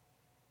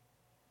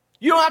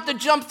 You don't have to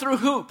jump through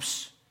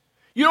hoops.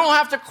 You don't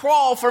have to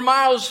crawl for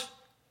miles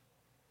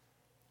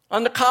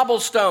on the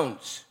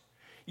cobblestones.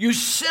 You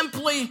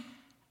simply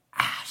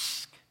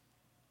ask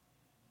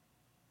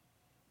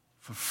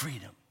for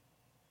freedom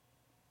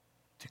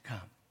to come.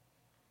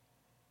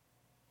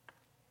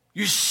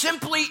 You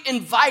simply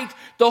invite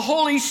the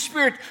Holy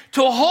Spirit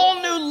to a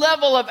whole new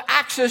level of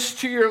access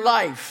to your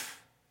life.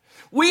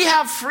 We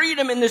have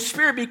freedom in the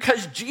Spirit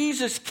because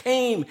Jesus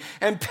came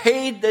and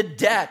paid the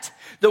debt.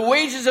 The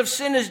wages of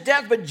sin is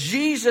death, but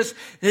Jesus,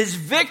 his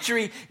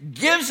victory,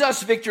 gives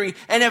us victory.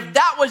 And if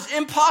that was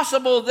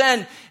impossible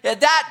then,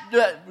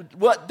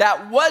 what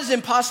was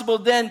impossible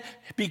then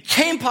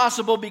became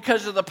possible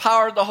because of the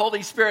power of the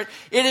Holy Spirit.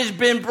 It has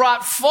been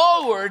brought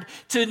forward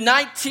to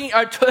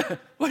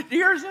what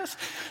year is this?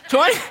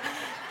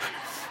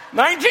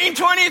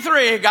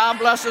 1923. God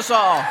bless us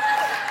all.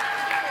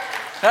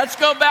 Let's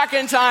go back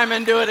in time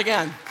and do it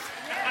again.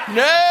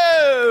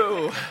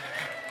 No.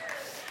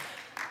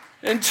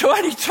 In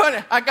 2020,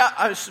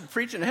 I was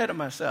preaching ahead of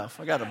myself.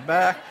 I got to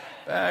back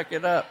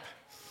it up.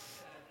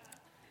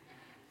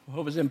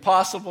 What was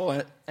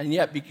impossible and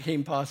yet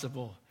became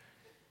possible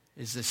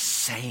is the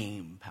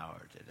same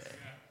power today.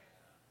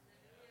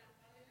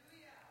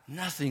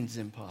 Nothing's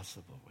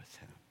impossible with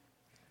him.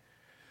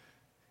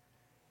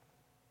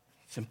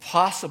 It's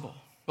impossible.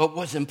 What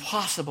was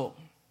impossible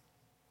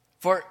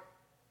for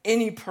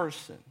any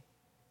person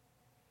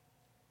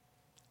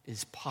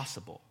is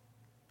possible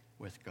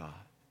with God.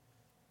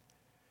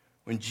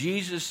 When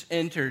Jesus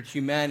entered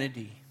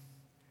humanity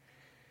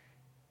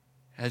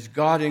as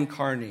God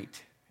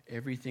incarnate,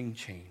 everything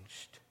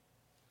changed.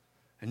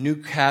 A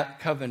new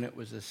covenant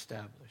was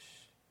established.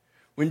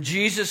 When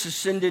Jesus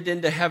ascended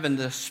into heaven,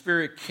 the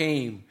Spirit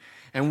came,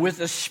 and with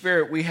the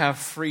Spirit we have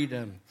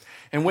freedom.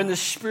 And when the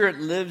Spirit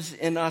lives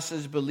in us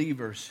as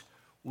believers,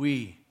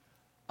 we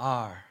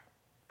are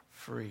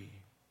free.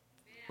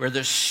 Where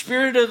the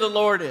Spirit of the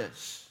Lord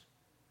is,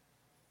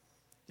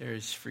 there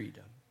is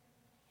freedom.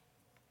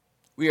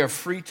 We are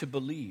free to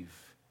believe.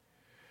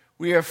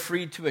 We are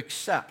free to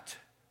accept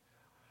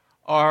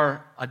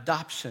our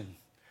adoption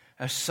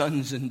as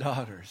sons and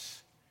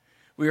daughters.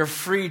 We are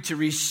free to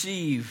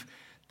receive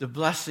the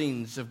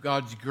blessings of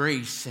God's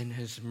grace and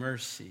his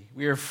mercy.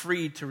 We are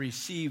free to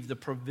receive the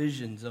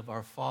provisions of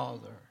our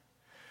Father.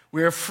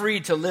 We are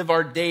free to live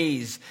our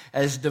days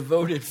as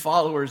devoted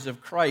followers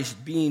of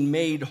Christ, being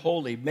made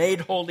holy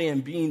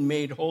and being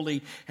made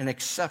holy and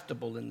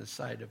acceptable in the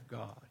sight of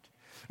God.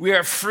 We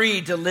are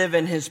free to live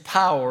in his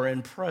power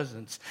and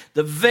presence.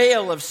 The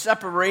veil of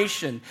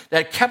separation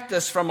that kept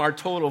us from our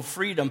total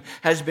freedom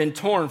has been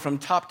torn from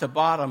top to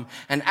bottom,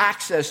 and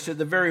access to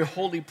the very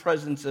holy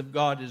presence of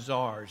God is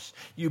ours.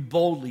 You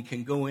boldly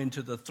can go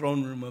into the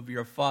throne room of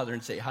your Father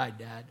and say, "Hi,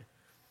 Dad.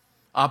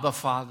 Abba,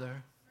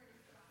 Father."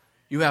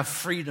 You have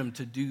freedom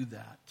to do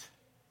that.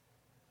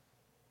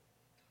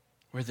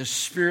 Where the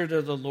Spirit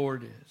of the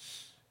Lord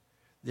is,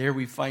 there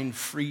we find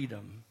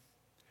freedom.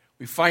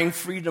 We find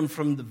freedom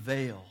from the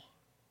veil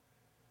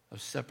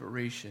of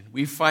separation.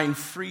 We find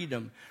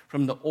freedom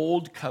from the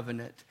old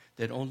covenant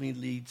that only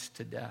leads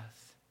to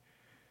death.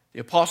 The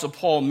Apostle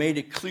Paul made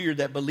it clear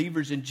that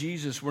believers in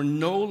Jesus were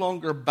no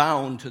longer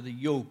bound to the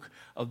yoke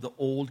of the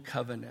old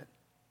covenant.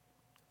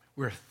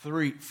 We're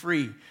free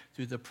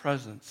through the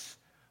presence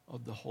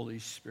of the Holy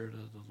Spirit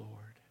of the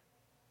Lord.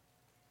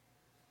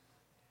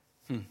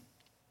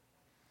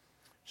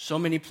 So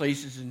many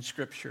places in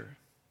Scripture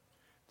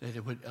that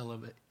it would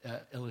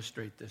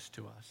illustrate this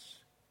to us.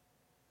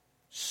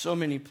 So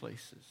many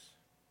places.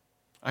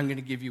 I'm going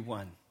to give you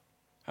one.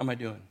 How am I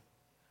doing?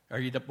 Are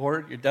you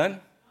bored? You're done?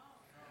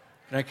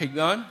 Can I keep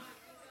going?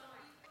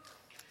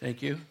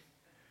 Thank you.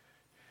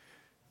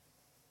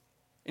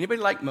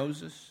 Anybody like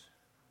Moses?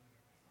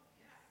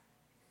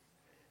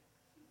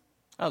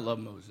 I love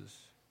Moses.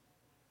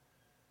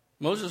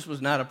 Moses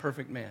was not a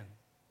perfect man,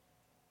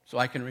 so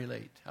I can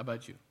relate. How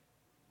about you?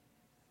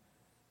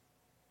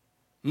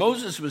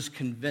 Moses was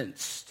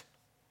convinced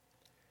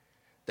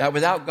that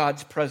without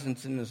God's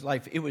presence in his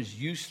life, it was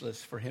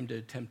useless for him to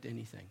attempt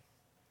anything.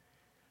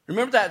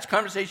 Remember that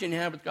conversation you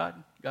had with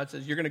God? God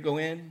says, you're going to go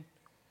in,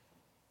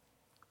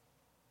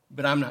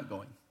 but I'm not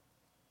going.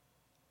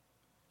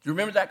 Do you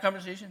remember that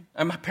conversation?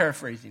 I'm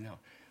paraphrasing now.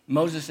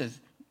 Moses says,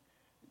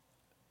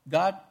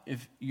 God,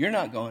 if you're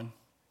not going,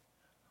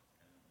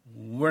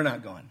 we're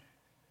not going.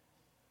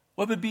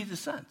 What would be the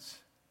sense?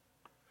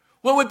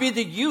 What would be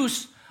the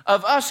use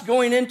of us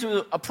going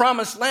into a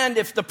promised land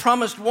if the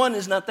promised one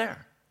is not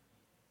there?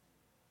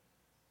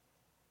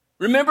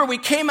 Remember, we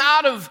came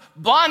out of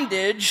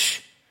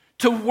bondage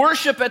to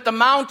worship at the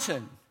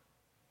mountain.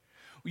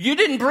 You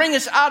didn't bring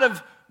us out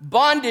of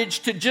bondage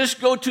to just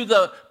go to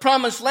the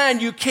promised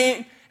land. You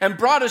came and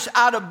brought us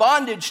out of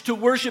bondage to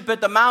worship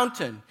at the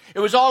mountain. It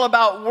was all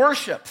about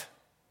worship,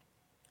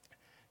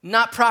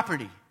 not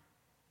property.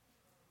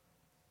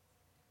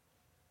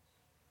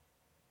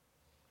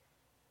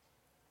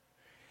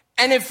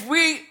 And if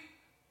we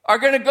are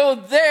going to go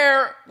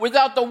there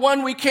without the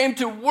one we came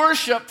to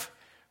worship,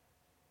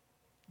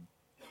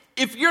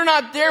 if you're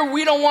not there,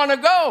 we don't want to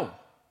go.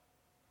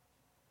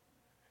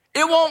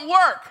 It won't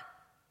work.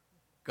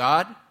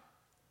 God?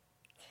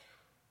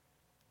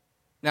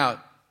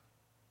 Now,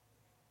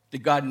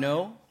 did God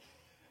know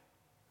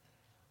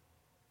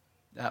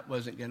that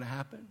wasn't going to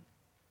happen?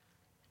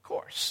 Of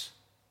course.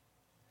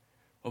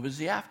 What was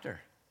he after?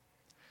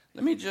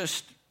 Let me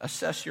just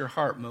assess your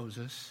heart,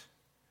 Moses.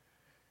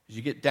 As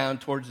you get down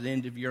towards the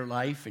end of your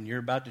life and you're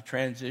about to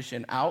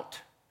transition out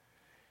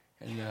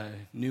and a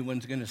new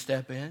one's going to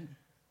step in,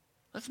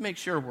 let's make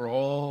sure we're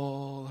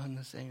all on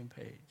the same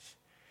page.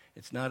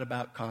 It's not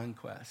about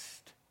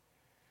conquest.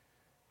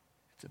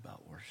 It's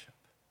about worship.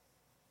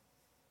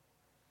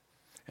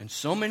 And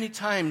so many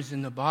times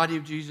in the body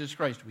of Jesus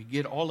Christ, we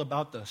get all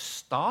about the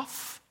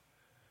stuff,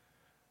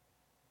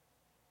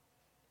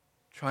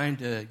 trying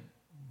to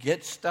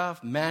get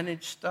stuff,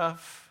 manage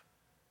stuff,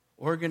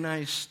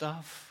 organize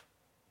stuff,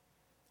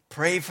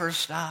 pray for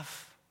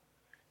stuff,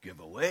 give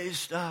away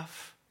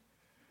stuff.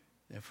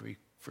 If we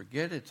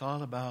forget, it's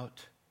all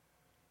about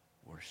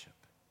worship.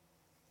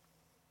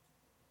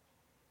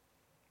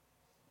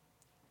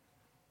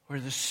 Where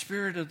the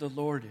Spirit of the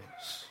Lord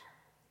is,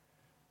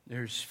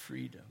 there's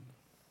freedom.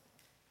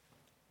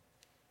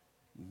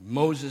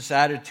 Moses'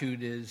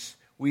 attitude is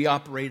we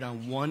operate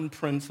on one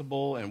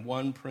principle and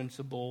one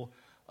principle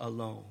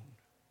alone.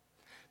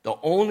 The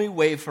only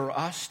way for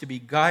us to be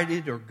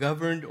guided or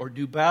governed or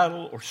do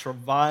battle or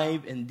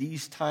survive in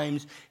these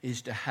times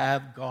is to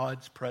have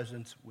God's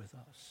presence with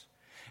us.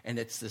 And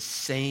it's the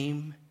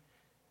same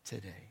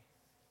today.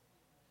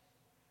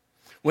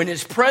 When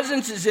his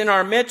presence is in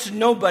our midst,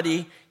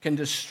 nobody can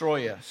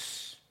destroy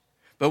us.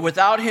 But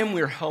without him,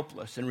 we're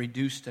helpless and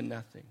reduced to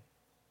nothing.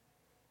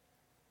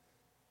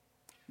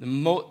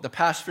 The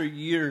past few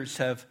years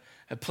have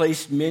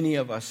placed many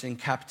of us in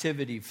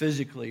captivity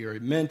physically or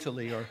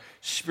mentally or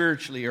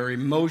spiritually or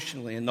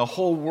emotionally. And the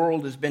whole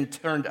world has been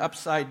turned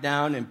upside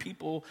down and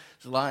people's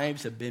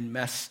lives have been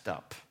messed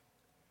up.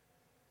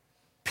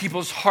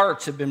 People's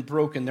hearts have been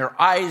broken. Their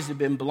eyes have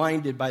been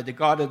blinded by the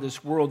God of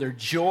this world. Their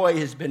joy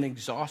has been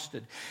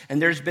exhausted.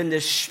 And there's been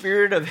this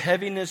spirit of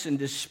heaviness and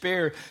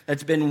despair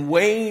that's been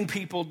weighing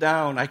people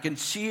down. I can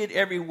see it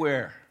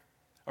everywhere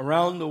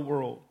around the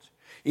world.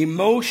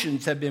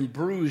 Emotions have been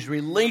bruised.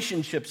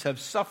 Relationships have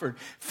suffered.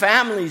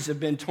 Families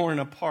have been torn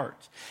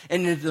apart.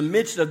 And in the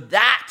midst of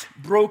that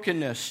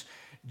brokenness,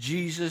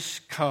 Jesus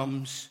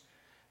comes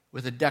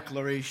with a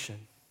declaration.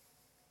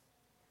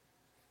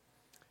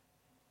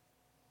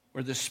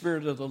 Where the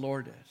Spirit of the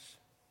Lord is,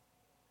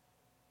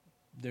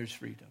 there's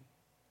freedom.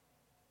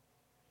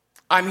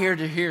 I'm here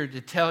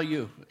to tell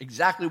you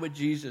exactly what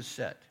Jesus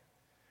said.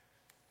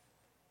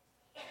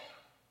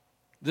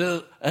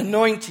 The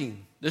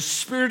anointing, the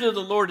Spirit of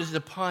the Lord is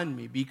upon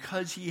me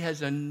because he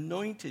has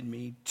anointed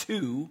me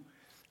to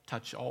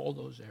touch all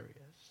those areas.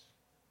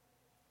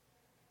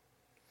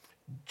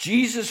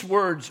 Jesus'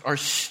 words are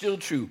still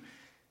true.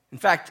 In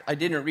fact, I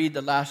didn't read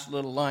the last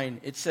little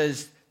line. It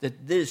says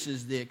that this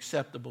is the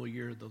acceptable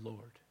year of the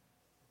Lord.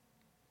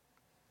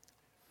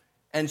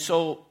 And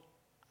so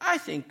I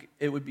think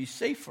it would be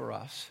safe for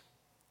us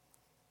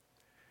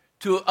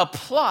to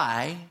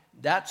apply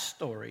that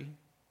story,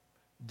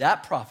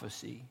 that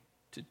prophecy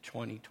to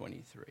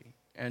 2023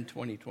 and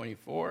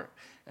 2024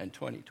 and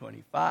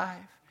 2025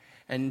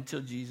 and until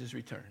Jesus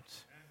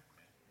returns.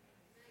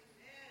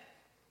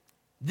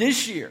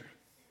 This year,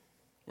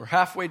 we're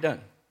halfway done,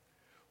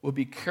 will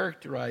be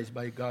characterized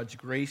by God's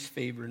grace,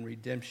 favor, and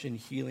redemption,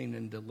 healing,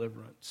 and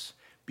deliverance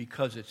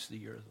because it's the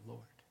year of the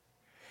Lord.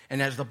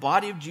 And as the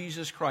body of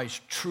Jesus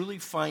Christ truly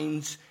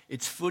finds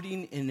its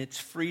footing in its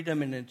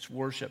freedom and its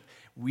worship,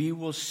 we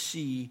will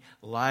see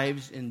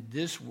lives in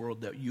this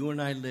world that you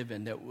and I live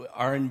in, that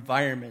our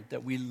environment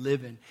that we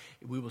live in,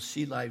 we will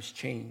see lives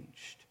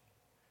changed.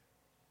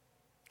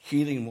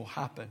 Healing will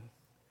happen.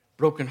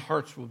 Broken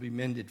hearts will be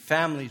mended.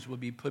 Families will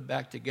be put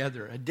back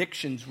together.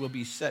 Addictions will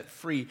be set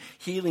free.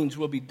 Healings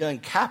will be done.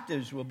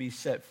 Captives will be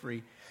set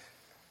free.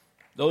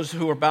 Those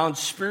who are bound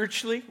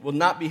spiritually will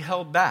not be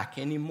held back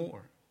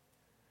anymore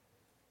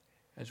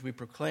as we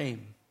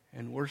proclaim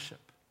and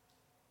worship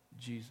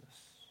Jesus.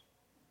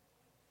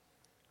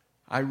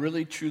 I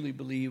really, truly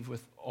believe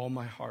with all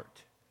my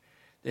heart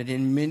that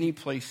in many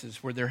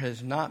places where there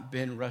has not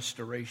been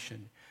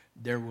restoration,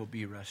 there will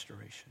be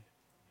restoration.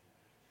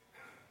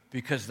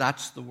 Because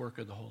that's the work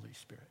of the Holy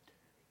Spirit.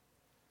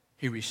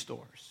 He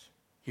restores.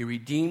 He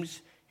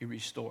redeems. He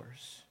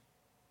restores.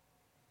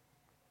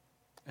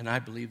 And I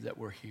believe that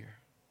we're here.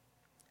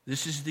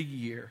 This is the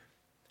year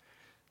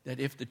that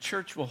if the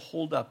church will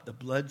hold up the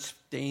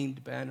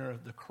blood-stained banner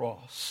of the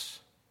cross,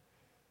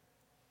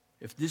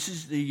 if this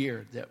is the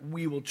year that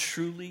we will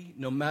truly,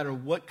 no matter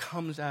what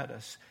comes at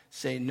us,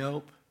 say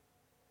nope.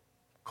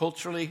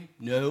 Culturally,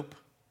 nope.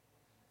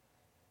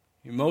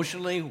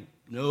 Emotionally,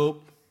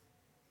 nope.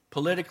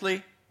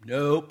 Politically,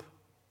 nope.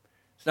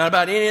 It's not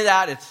about any of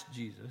that, it's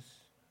Jesus.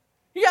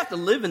 You have to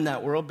live in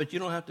that world, but you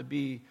don't have to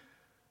be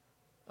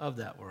of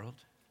that world.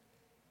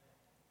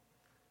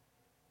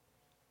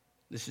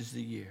 This is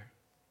the year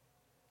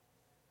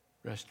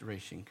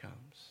restoration comes.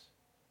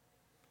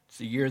 It's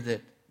the year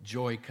that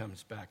joy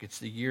comes back. It's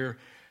the year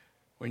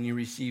when you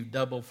receive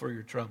double for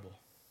your trouble.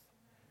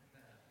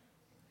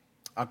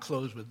 I'll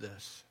close with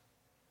this.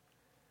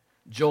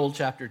 Joel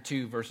chapter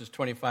 2, verses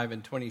 25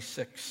 and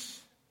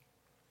 26.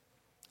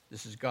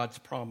 This is God's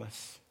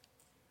promise.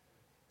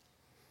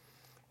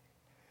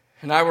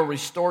 And I will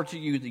restore to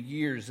you the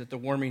years that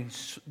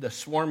the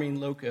swarming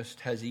locust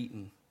has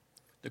eaten,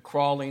 the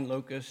crawling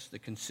locust, the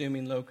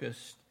consuming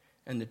locust,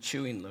 and the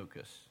chewing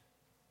locust.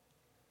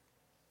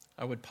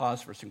 I would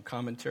pause for some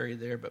commentary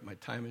there, but my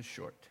time is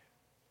short.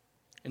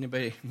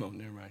 Anybody? Oh,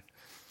 never mind.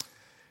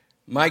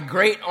 My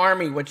great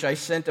army which I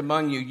sent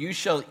among you, you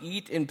shall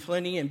eat in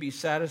plenty and be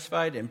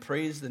satisfied and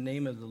praise the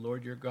name of the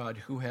Lord your God,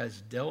 who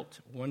has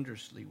dealt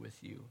wondrously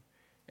with you.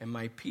 And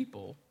my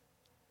people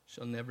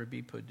shall never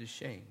be put to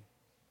shame.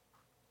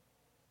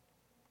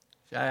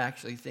 See, I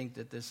actually think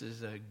that this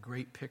is a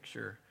great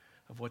picture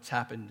of what's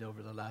happened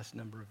over the last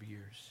number of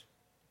years.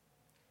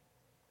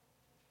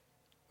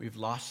 We've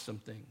lost some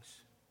things.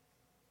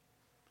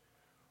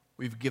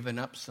 We've given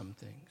up some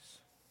things.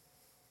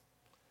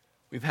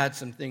 We've had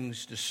some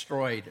things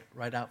destroyed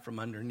right out from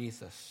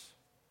underneath us.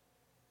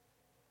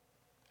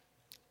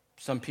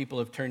 Some people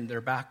have turned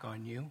their back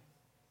on you.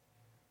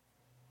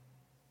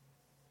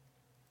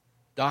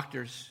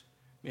 Doctors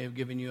may have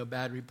given you a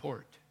bad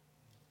report.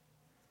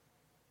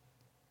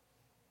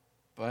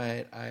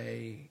 But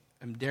I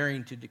am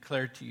daring to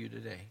declare to you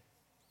today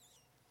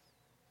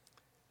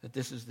that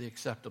this is the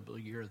acceptable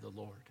year of the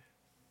Lord.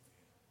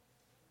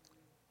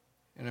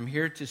 And I'm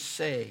here to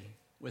say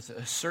with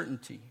a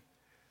certainty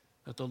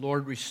that the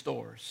Lord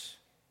restores.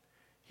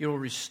 He will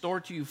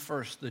restore to you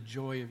first the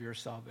joy of your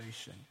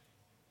salvation.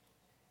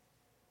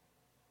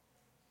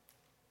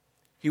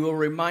 He will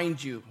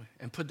remind you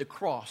and put the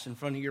cross in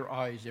front of your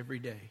eyes every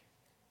day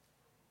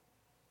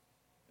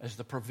as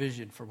the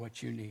provision for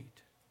what you need.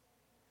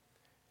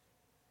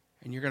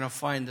 And you're going to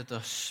find that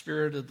the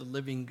Spirit of the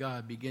living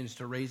God begins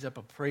to raise up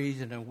a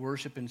praise and a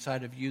worship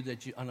inside of you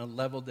that on a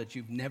level that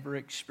you've never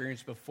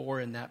experienced before,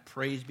 and that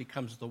praise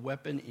becomes the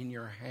weapon in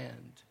your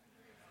hand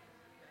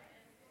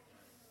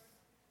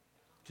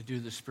to do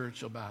the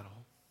spiritual battle.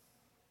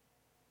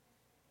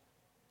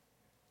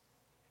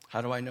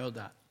 How do I know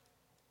that?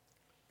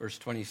 Verse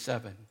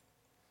 27.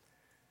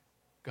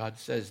 God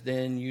says,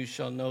 then you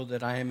shall know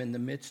that I am in the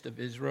midst of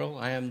Israel.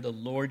 I am the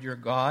Lord your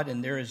God,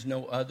 and there is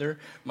no other.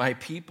 My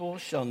people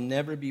shall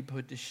never be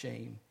put to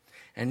shame.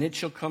 And it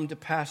shall come to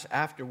pass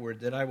afterward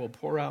that I will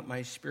pour out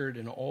my spirit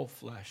in all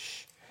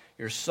flesh.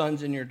 Your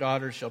sons and your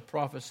daughters shall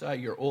prophesy.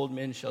 Your old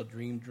men shall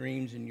dream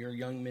dreams, and your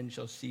young men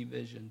shall see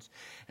visions.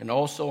 And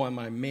also on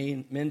my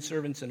men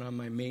servants and on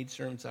my maid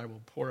servants I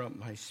will pour out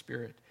my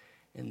spirit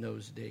in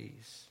those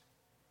days.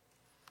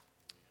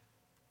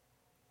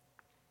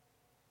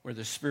 Where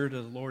the Spirit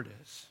of the Lord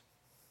is,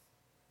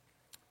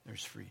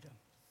 there's freedom.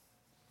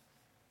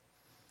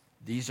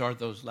 These are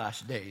those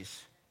last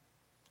days.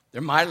 They're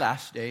my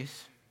last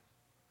days.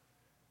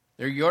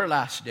 They're your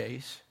last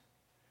days.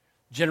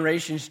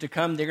 Generations to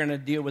come, they're going to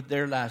deal with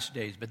their last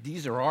days. But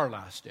these are our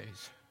last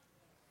days.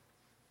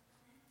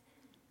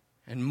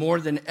 And more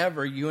than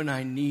ever, you and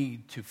I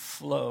need to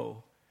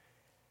flow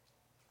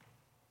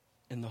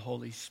in the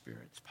Holy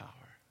Spirit's power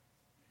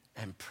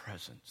and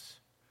presence.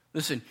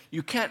 Listen,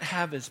 you can't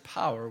have his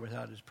power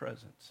without his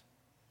presence.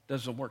 It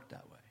doesn't work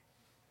that way.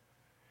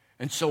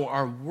 And so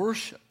our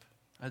worship,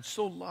 I'd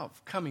so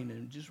love coming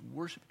and just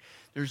worship.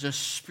 There's a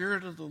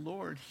Spirit of the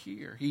Lord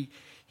here.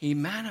 He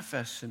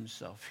manifests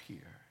himself here.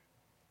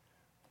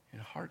 in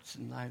hearts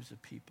and lives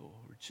of people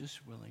who are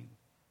just willing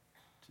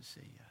to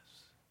say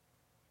yes.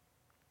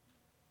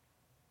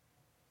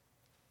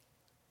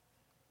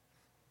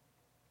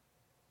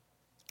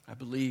 I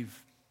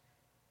believe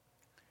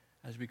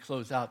as we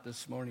close out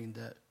this morning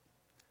that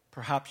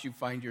perhaps you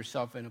find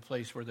yourself in a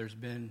place where there's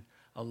been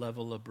a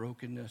level of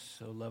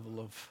brokenness, a level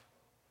of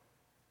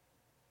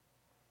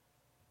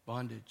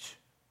bondage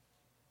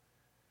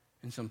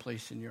in some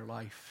place in your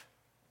life.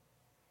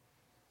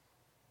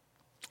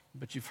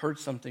 But you've heard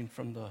something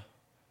from the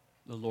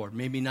Lord.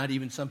 Maybe not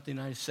even something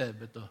I said,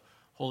 but the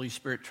Holy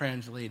Spirit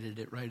translated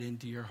it right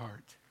into your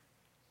heart.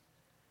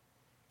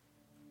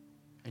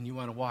 And you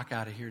want to walk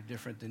out of here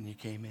different than you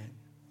came in.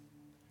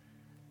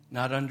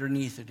 Not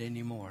underneath it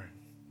anymore.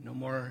 No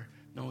more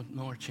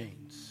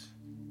chains.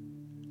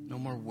 No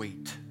more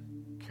weight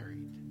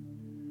carried.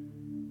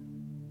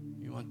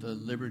 You want the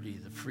liberty,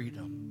 the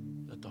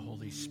freedom that the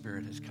Holy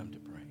Spirit has come to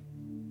bring.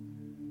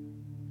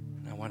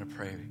 And I want to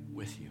pray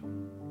with you.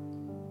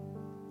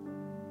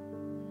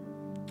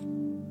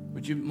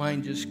 Would you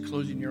mind just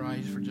closing your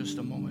eyes for just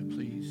a moment,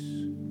 please?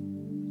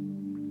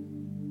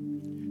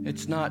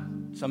 It's not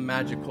some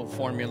magical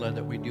formula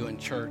that we do in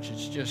church.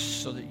 It's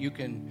just so that you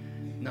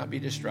can not be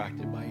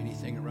distracted by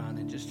anything around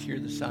and just hear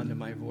the sound of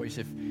my voice.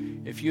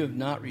 If you have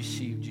not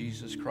received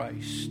Jesus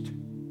Christ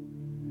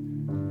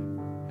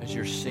as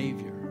your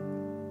Savior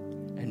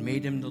and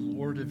made him the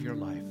Lord of your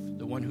life,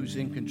 the one who's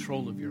in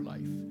control of your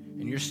life,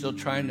 and you're still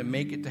trying to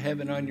make it to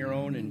heaven on your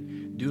own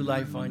and do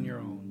life on your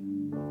own,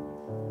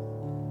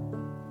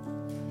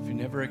 if you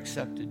never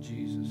accepted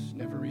Jesus,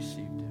 never received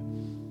him,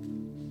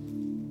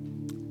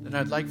 then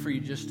I'd like for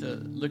you just to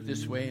look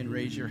this way and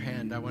raise your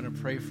hand. I want to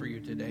pray for you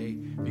today,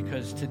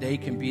 because today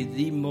can be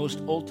the most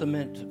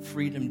ultimate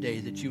freedom day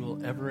that you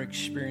will ever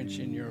experience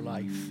in your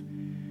life.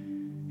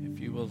 If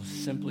you will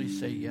simply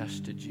say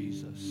yes to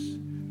Jesus,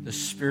 the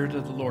Spirit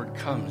of the Lord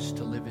comes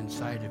to live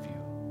inside of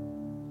you,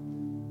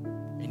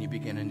 and you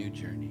begin a new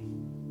journey.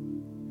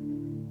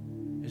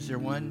 Is there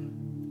one?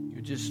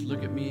 You just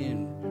look at me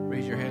and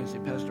raise your hand and say,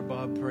 Pastor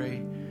Bob, pray.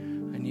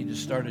 I need to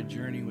start a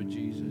journey with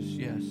Jesus.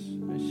 Yes,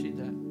 I see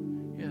that.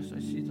 Yes, I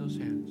see those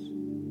hands.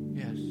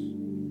 Yes.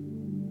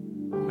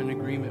 I'm in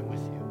agreement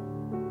with you.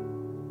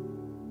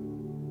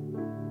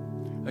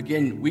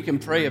 Again, we can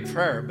pray a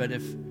prayer, but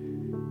if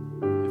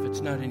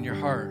it's not in your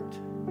heart,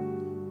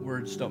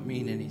 words don't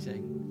mean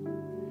anything.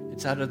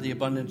 It's out of the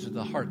abundance of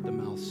the heart the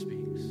mouth speaks.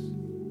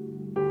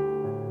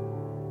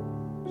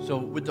 So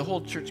would the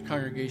whole church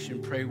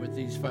congregation pray with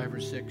these 5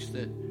 or 6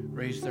 that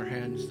raised their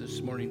hands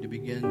this morning to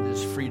begin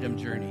this freedom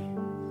journey?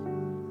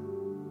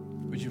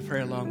 Would you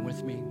pray along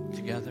with me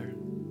together?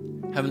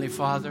 Heavenly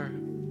Father,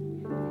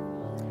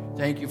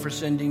 thank you for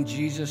sending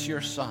Jesus,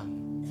 your Son,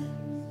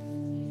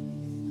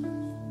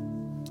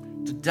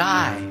 to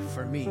die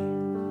for me.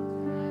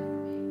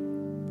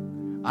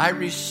 I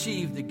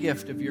receive the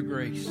gift of your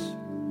grace.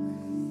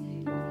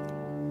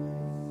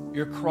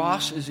 Your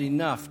cross is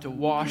enough to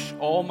wash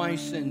all my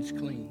sins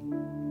clean.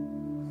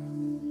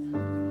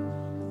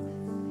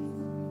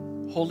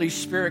 Holy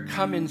Spirit,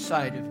 come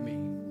inside of me.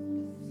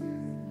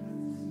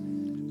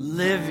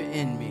 Live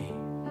in me,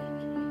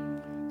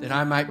 that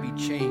I might be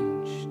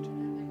changed.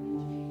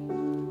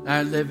 That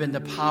I live in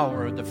the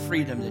power of the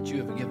freedom that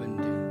you have given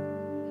me.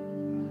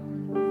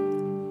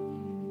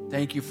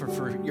 Thank you for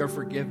your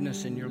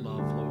forgiveness and your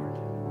love, Lord.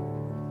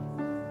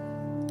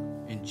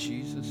 In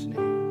Jesus'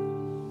 name.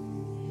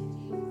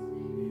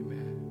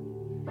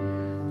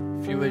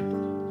 If you would,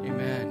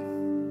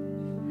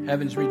 amen.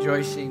 Heaven's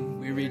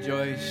rejoicing. We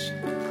rejoice.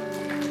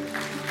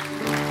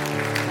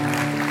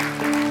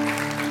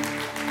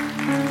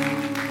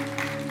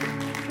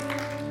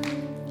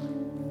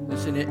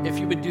 Listen, if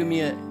you would do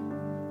me I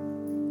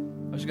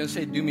was going to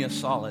say do me a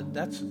solid.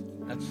 That's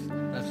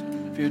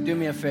if you would do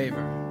me a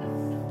favor.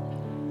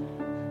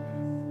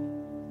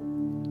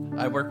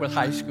 I work with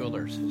high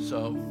schoolers,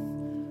 so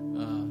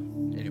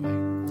anyway,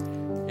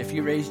 if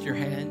you raised your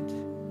hand,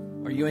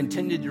 or you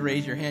intended to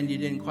raise your hand, you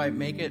didn't quite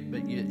make it,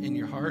 but in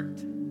your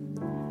heart,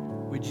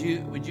 would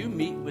you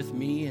meet with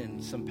me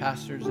and some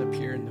pastors up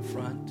here in the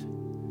front?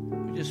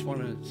 We just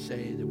want to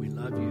say that we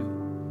love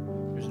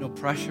you. There's no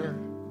pressure.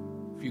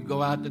 If you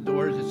go out the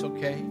doors, it's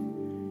okay.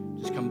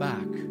 Just come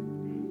back.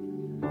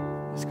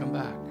 Just come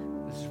back.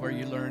 This is where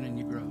you learn and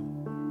you grow.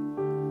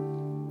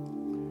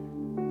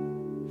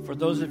 For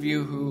those of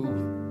you who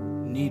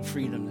need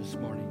freedom this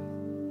morning,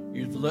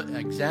 you've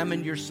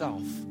examined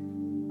yourself,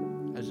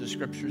 as the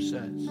scripture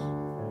says,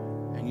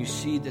 and you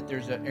see that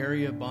there's an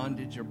area of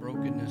bondage or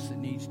brokenness that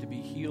needs to be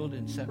healed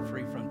and set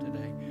free from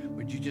today,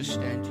 would you just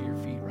stand to your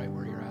feet right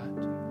where you're at?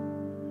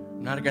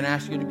 I'm not going to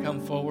ask you to come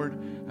forward.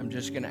 I'm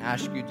just going to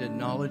ask you to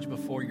acknowledge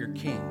before your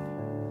King,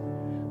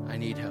 I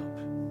need help.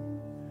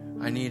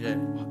 I need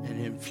an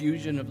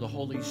infusion of the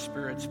Holy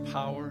Spirit's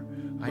power.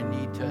 I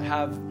need to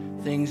have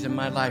things in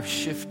my life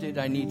shifted.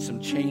 I need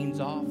some chains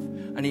off.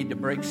 I need to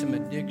break some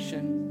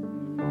addiction.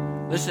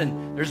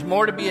 Listen, there's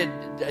more to be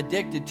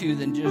addicted to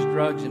than just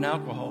drugs and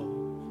alcohol.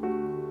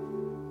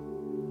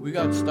 We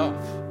got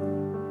stuff.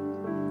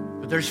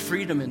 But there's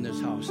freedom in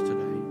this house today.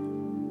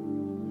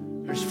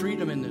 There's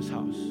freedom in this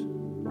house.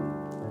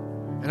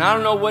 And I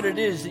don't know what it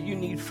is that you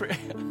need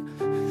freedom.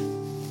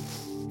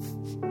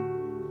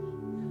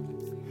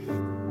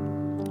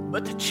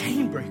 But the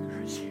chain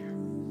breaker is here.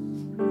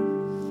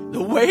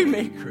 The way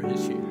maker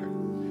is here.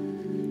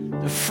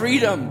 The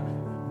freedom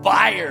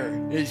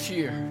buyer is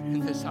here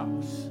in this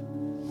house.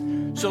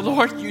 So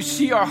Lord, you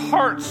see our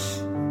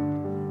hearts.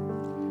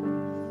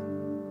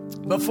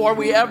 Before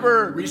we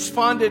ever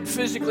responded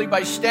physically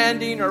by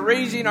standing or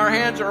raising our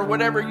hands or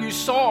whatever, you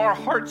saw our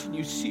hearts and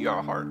you see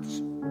our hearts.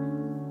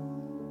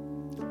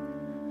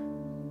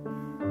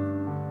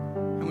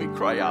 And we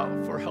cry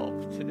out for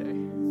help today.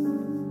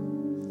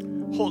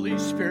 Holy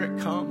Spirit,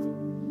 come.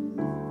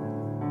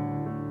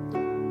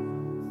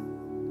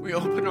 We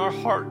open our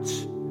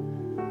hearts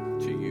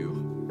to you.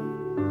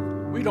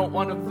 We don't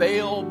want a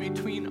veil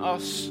between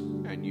us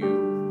and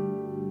you.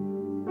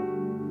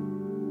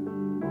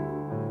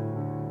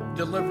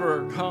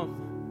 Deliverer,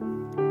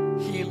 come.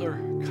 Healer,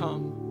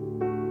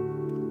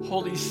 come.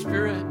 Holy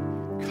Spirit,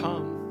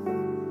 come.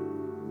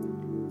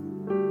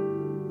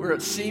 Where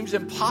it seems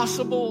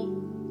impossible,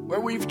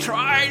 where we've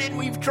tried and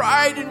we've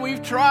tried and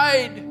we've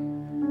tried,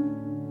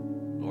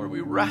 Lord,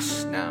 we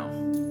rest now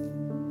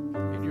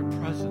in your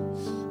presence.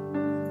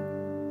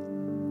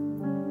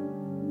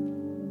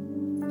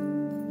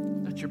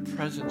 Let your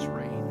presence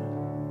reign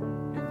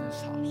in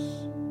this house.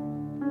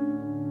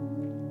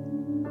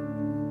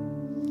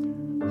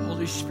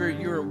 Holy Spirit,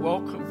 you are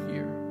welcome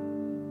here.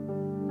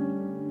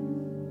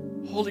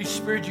 Holy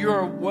Spirit, you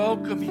are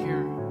welcome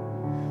here.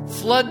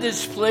 Flood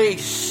this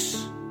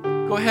place.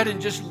 Go ahead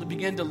and just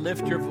begin to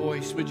lift your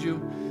voice, would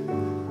you?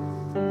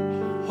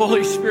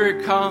 Holy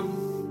Spirit,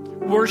 come.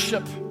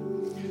 Worship.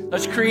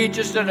 Let's create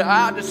just an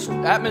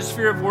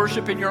atmosphere of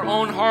worship in your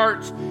own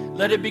heart.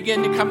 Let it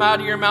begin to come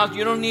out of your mouth.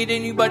 You don't need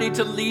anybody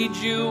to lead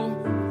you.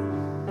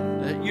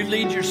 You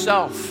lead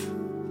yourself.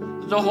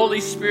 The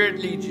Holy Spirit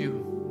leads you.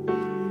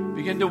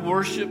 Begin to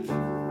worship.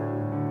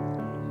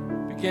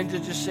 Begin to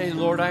just say,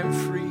 Lord, I'm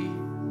free.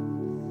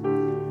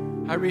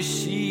 I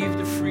receive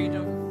the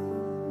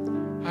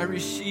freedom. I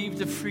receive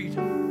the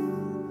freedom.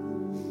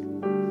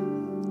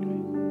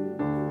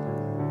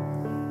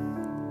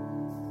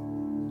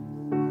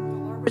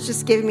 Was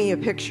just giving me a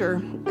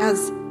picture.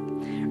 As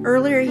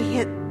earlier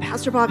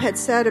Pastor Bob had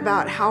said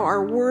about how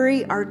our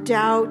worry, our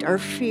doubt, our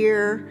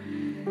fear,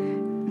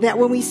 that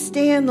when we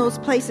stay in those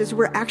places,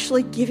 we're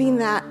actually giving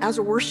that as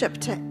worship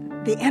to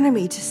the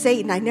enemy, to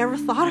Satan. I never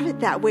thought of it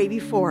that way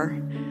before.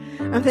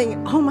 I'm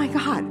thinking, oh my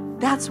God,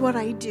 that's what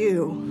I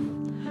do.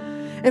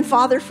 And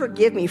Father,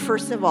 forgive me,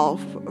 first of all,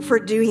 for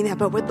doing that.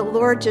 But what the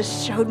Lord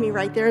just showed me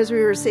right there as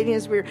we were sitting,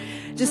 as we were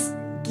just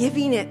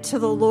giving it to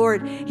the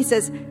Lord, he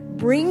says,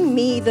 bring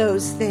me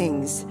those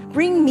things.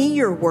 Bring me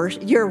your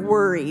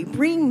worry.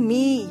 Bring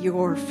me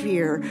your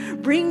fear.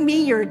 Bring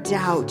me your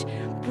doubt.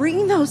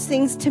 Bring those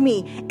things to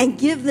me and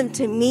give them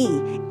to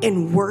me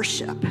in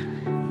worship.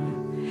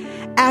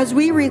 As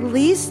we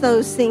release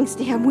those things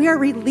to him, we are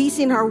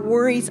releasing our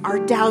worries, our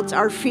doubts,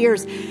 our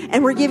fears,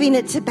 and we're giving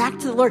it back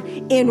to the Lord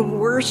in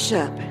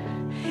worship.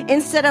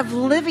 Instead of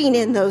living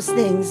in those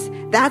things,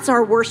 that's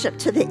our worship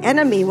to the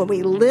enemy when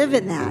we live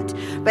in that.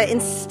 But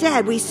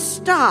instead, we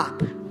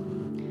stop.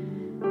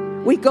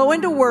 We go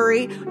into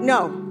worry.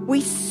 No,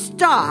 we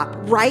stop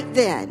right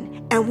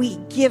then and we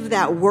give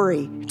that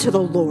worry to the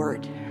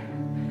Lord.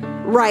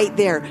 Right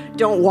there.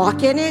 Don't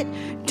walk in it.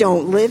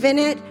 Don't live in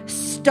it.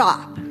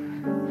 Stop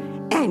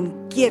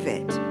and give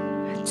it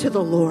to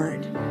the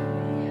Lord.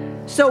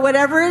 So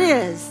whatever it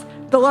is,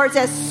 the Lord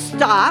says,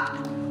 stop.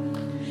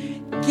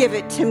 Give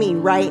it to me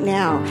right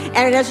now.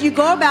 And as you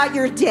go about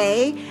your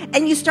day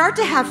and you start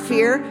to have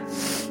fear,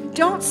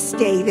 don't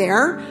stay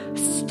there.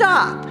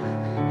 Stop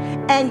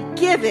and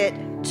give it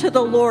to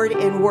the Lord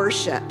in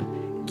worship.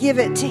 Give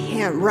it to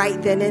him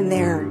right then and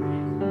there.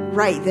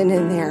 Right then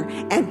and there.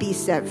 And be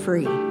set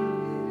free.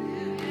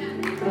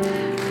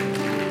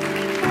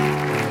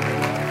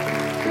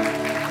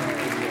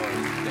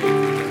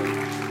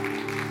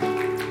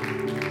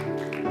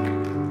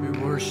 We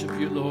worship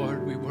you,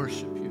 Lord. We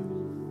worship you.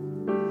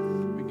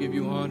 We give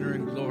you honor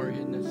and glory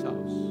in this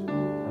house.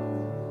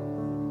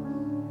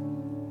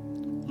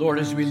 Lord,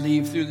 as we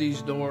leave through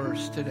these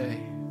doors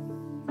today,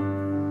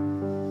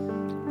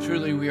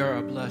 truly we are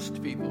a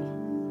blessed people,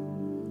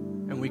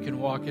 and we can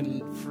walk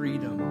in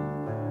freedom.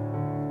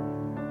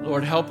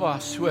 Lord, help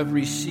us who have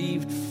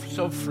received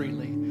so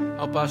freely.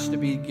 Help us to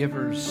be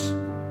givers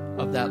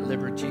of that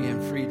liberty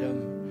and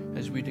freedom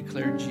as we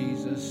declare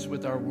Jesus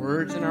with our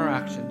words and our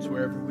actions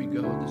wherever we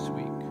go this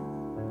week.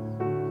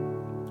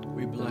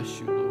 We bless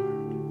you,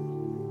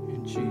 Lord,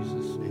 in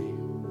Jesus'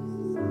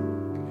 name.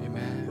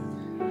 Amen.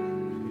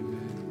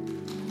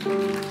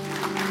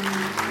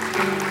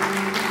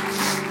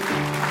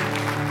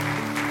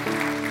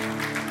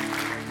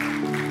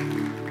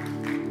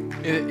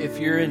 Amen. If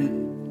you're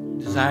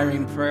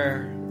desiring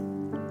prayer,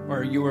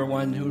 or you were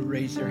one who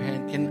raised their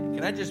hand,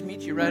 can I just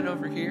meet you right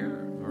over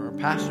here? Or our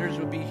pastors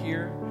will be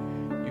here.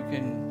 You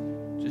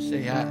can just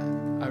say,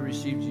 I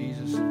received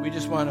Jesus. We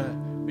just want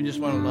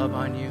to love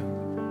on you,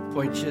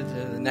 point you to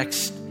the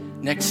next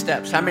Next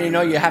steps. How many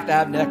know you have to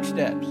have next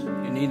steps?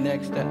 You need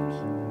next steps.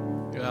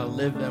 You got to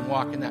live and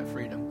walk in that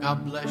freedom.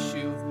 God bless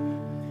you.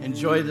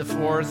 Enjoy the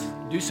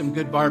 4th. Do some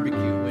good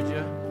barbecue, would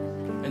you?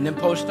 And then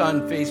post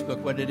on Facebook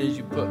what it is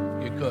you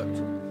cooked,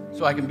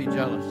 so I can be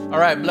jealous. All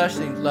right,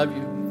 blessings. Love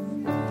you.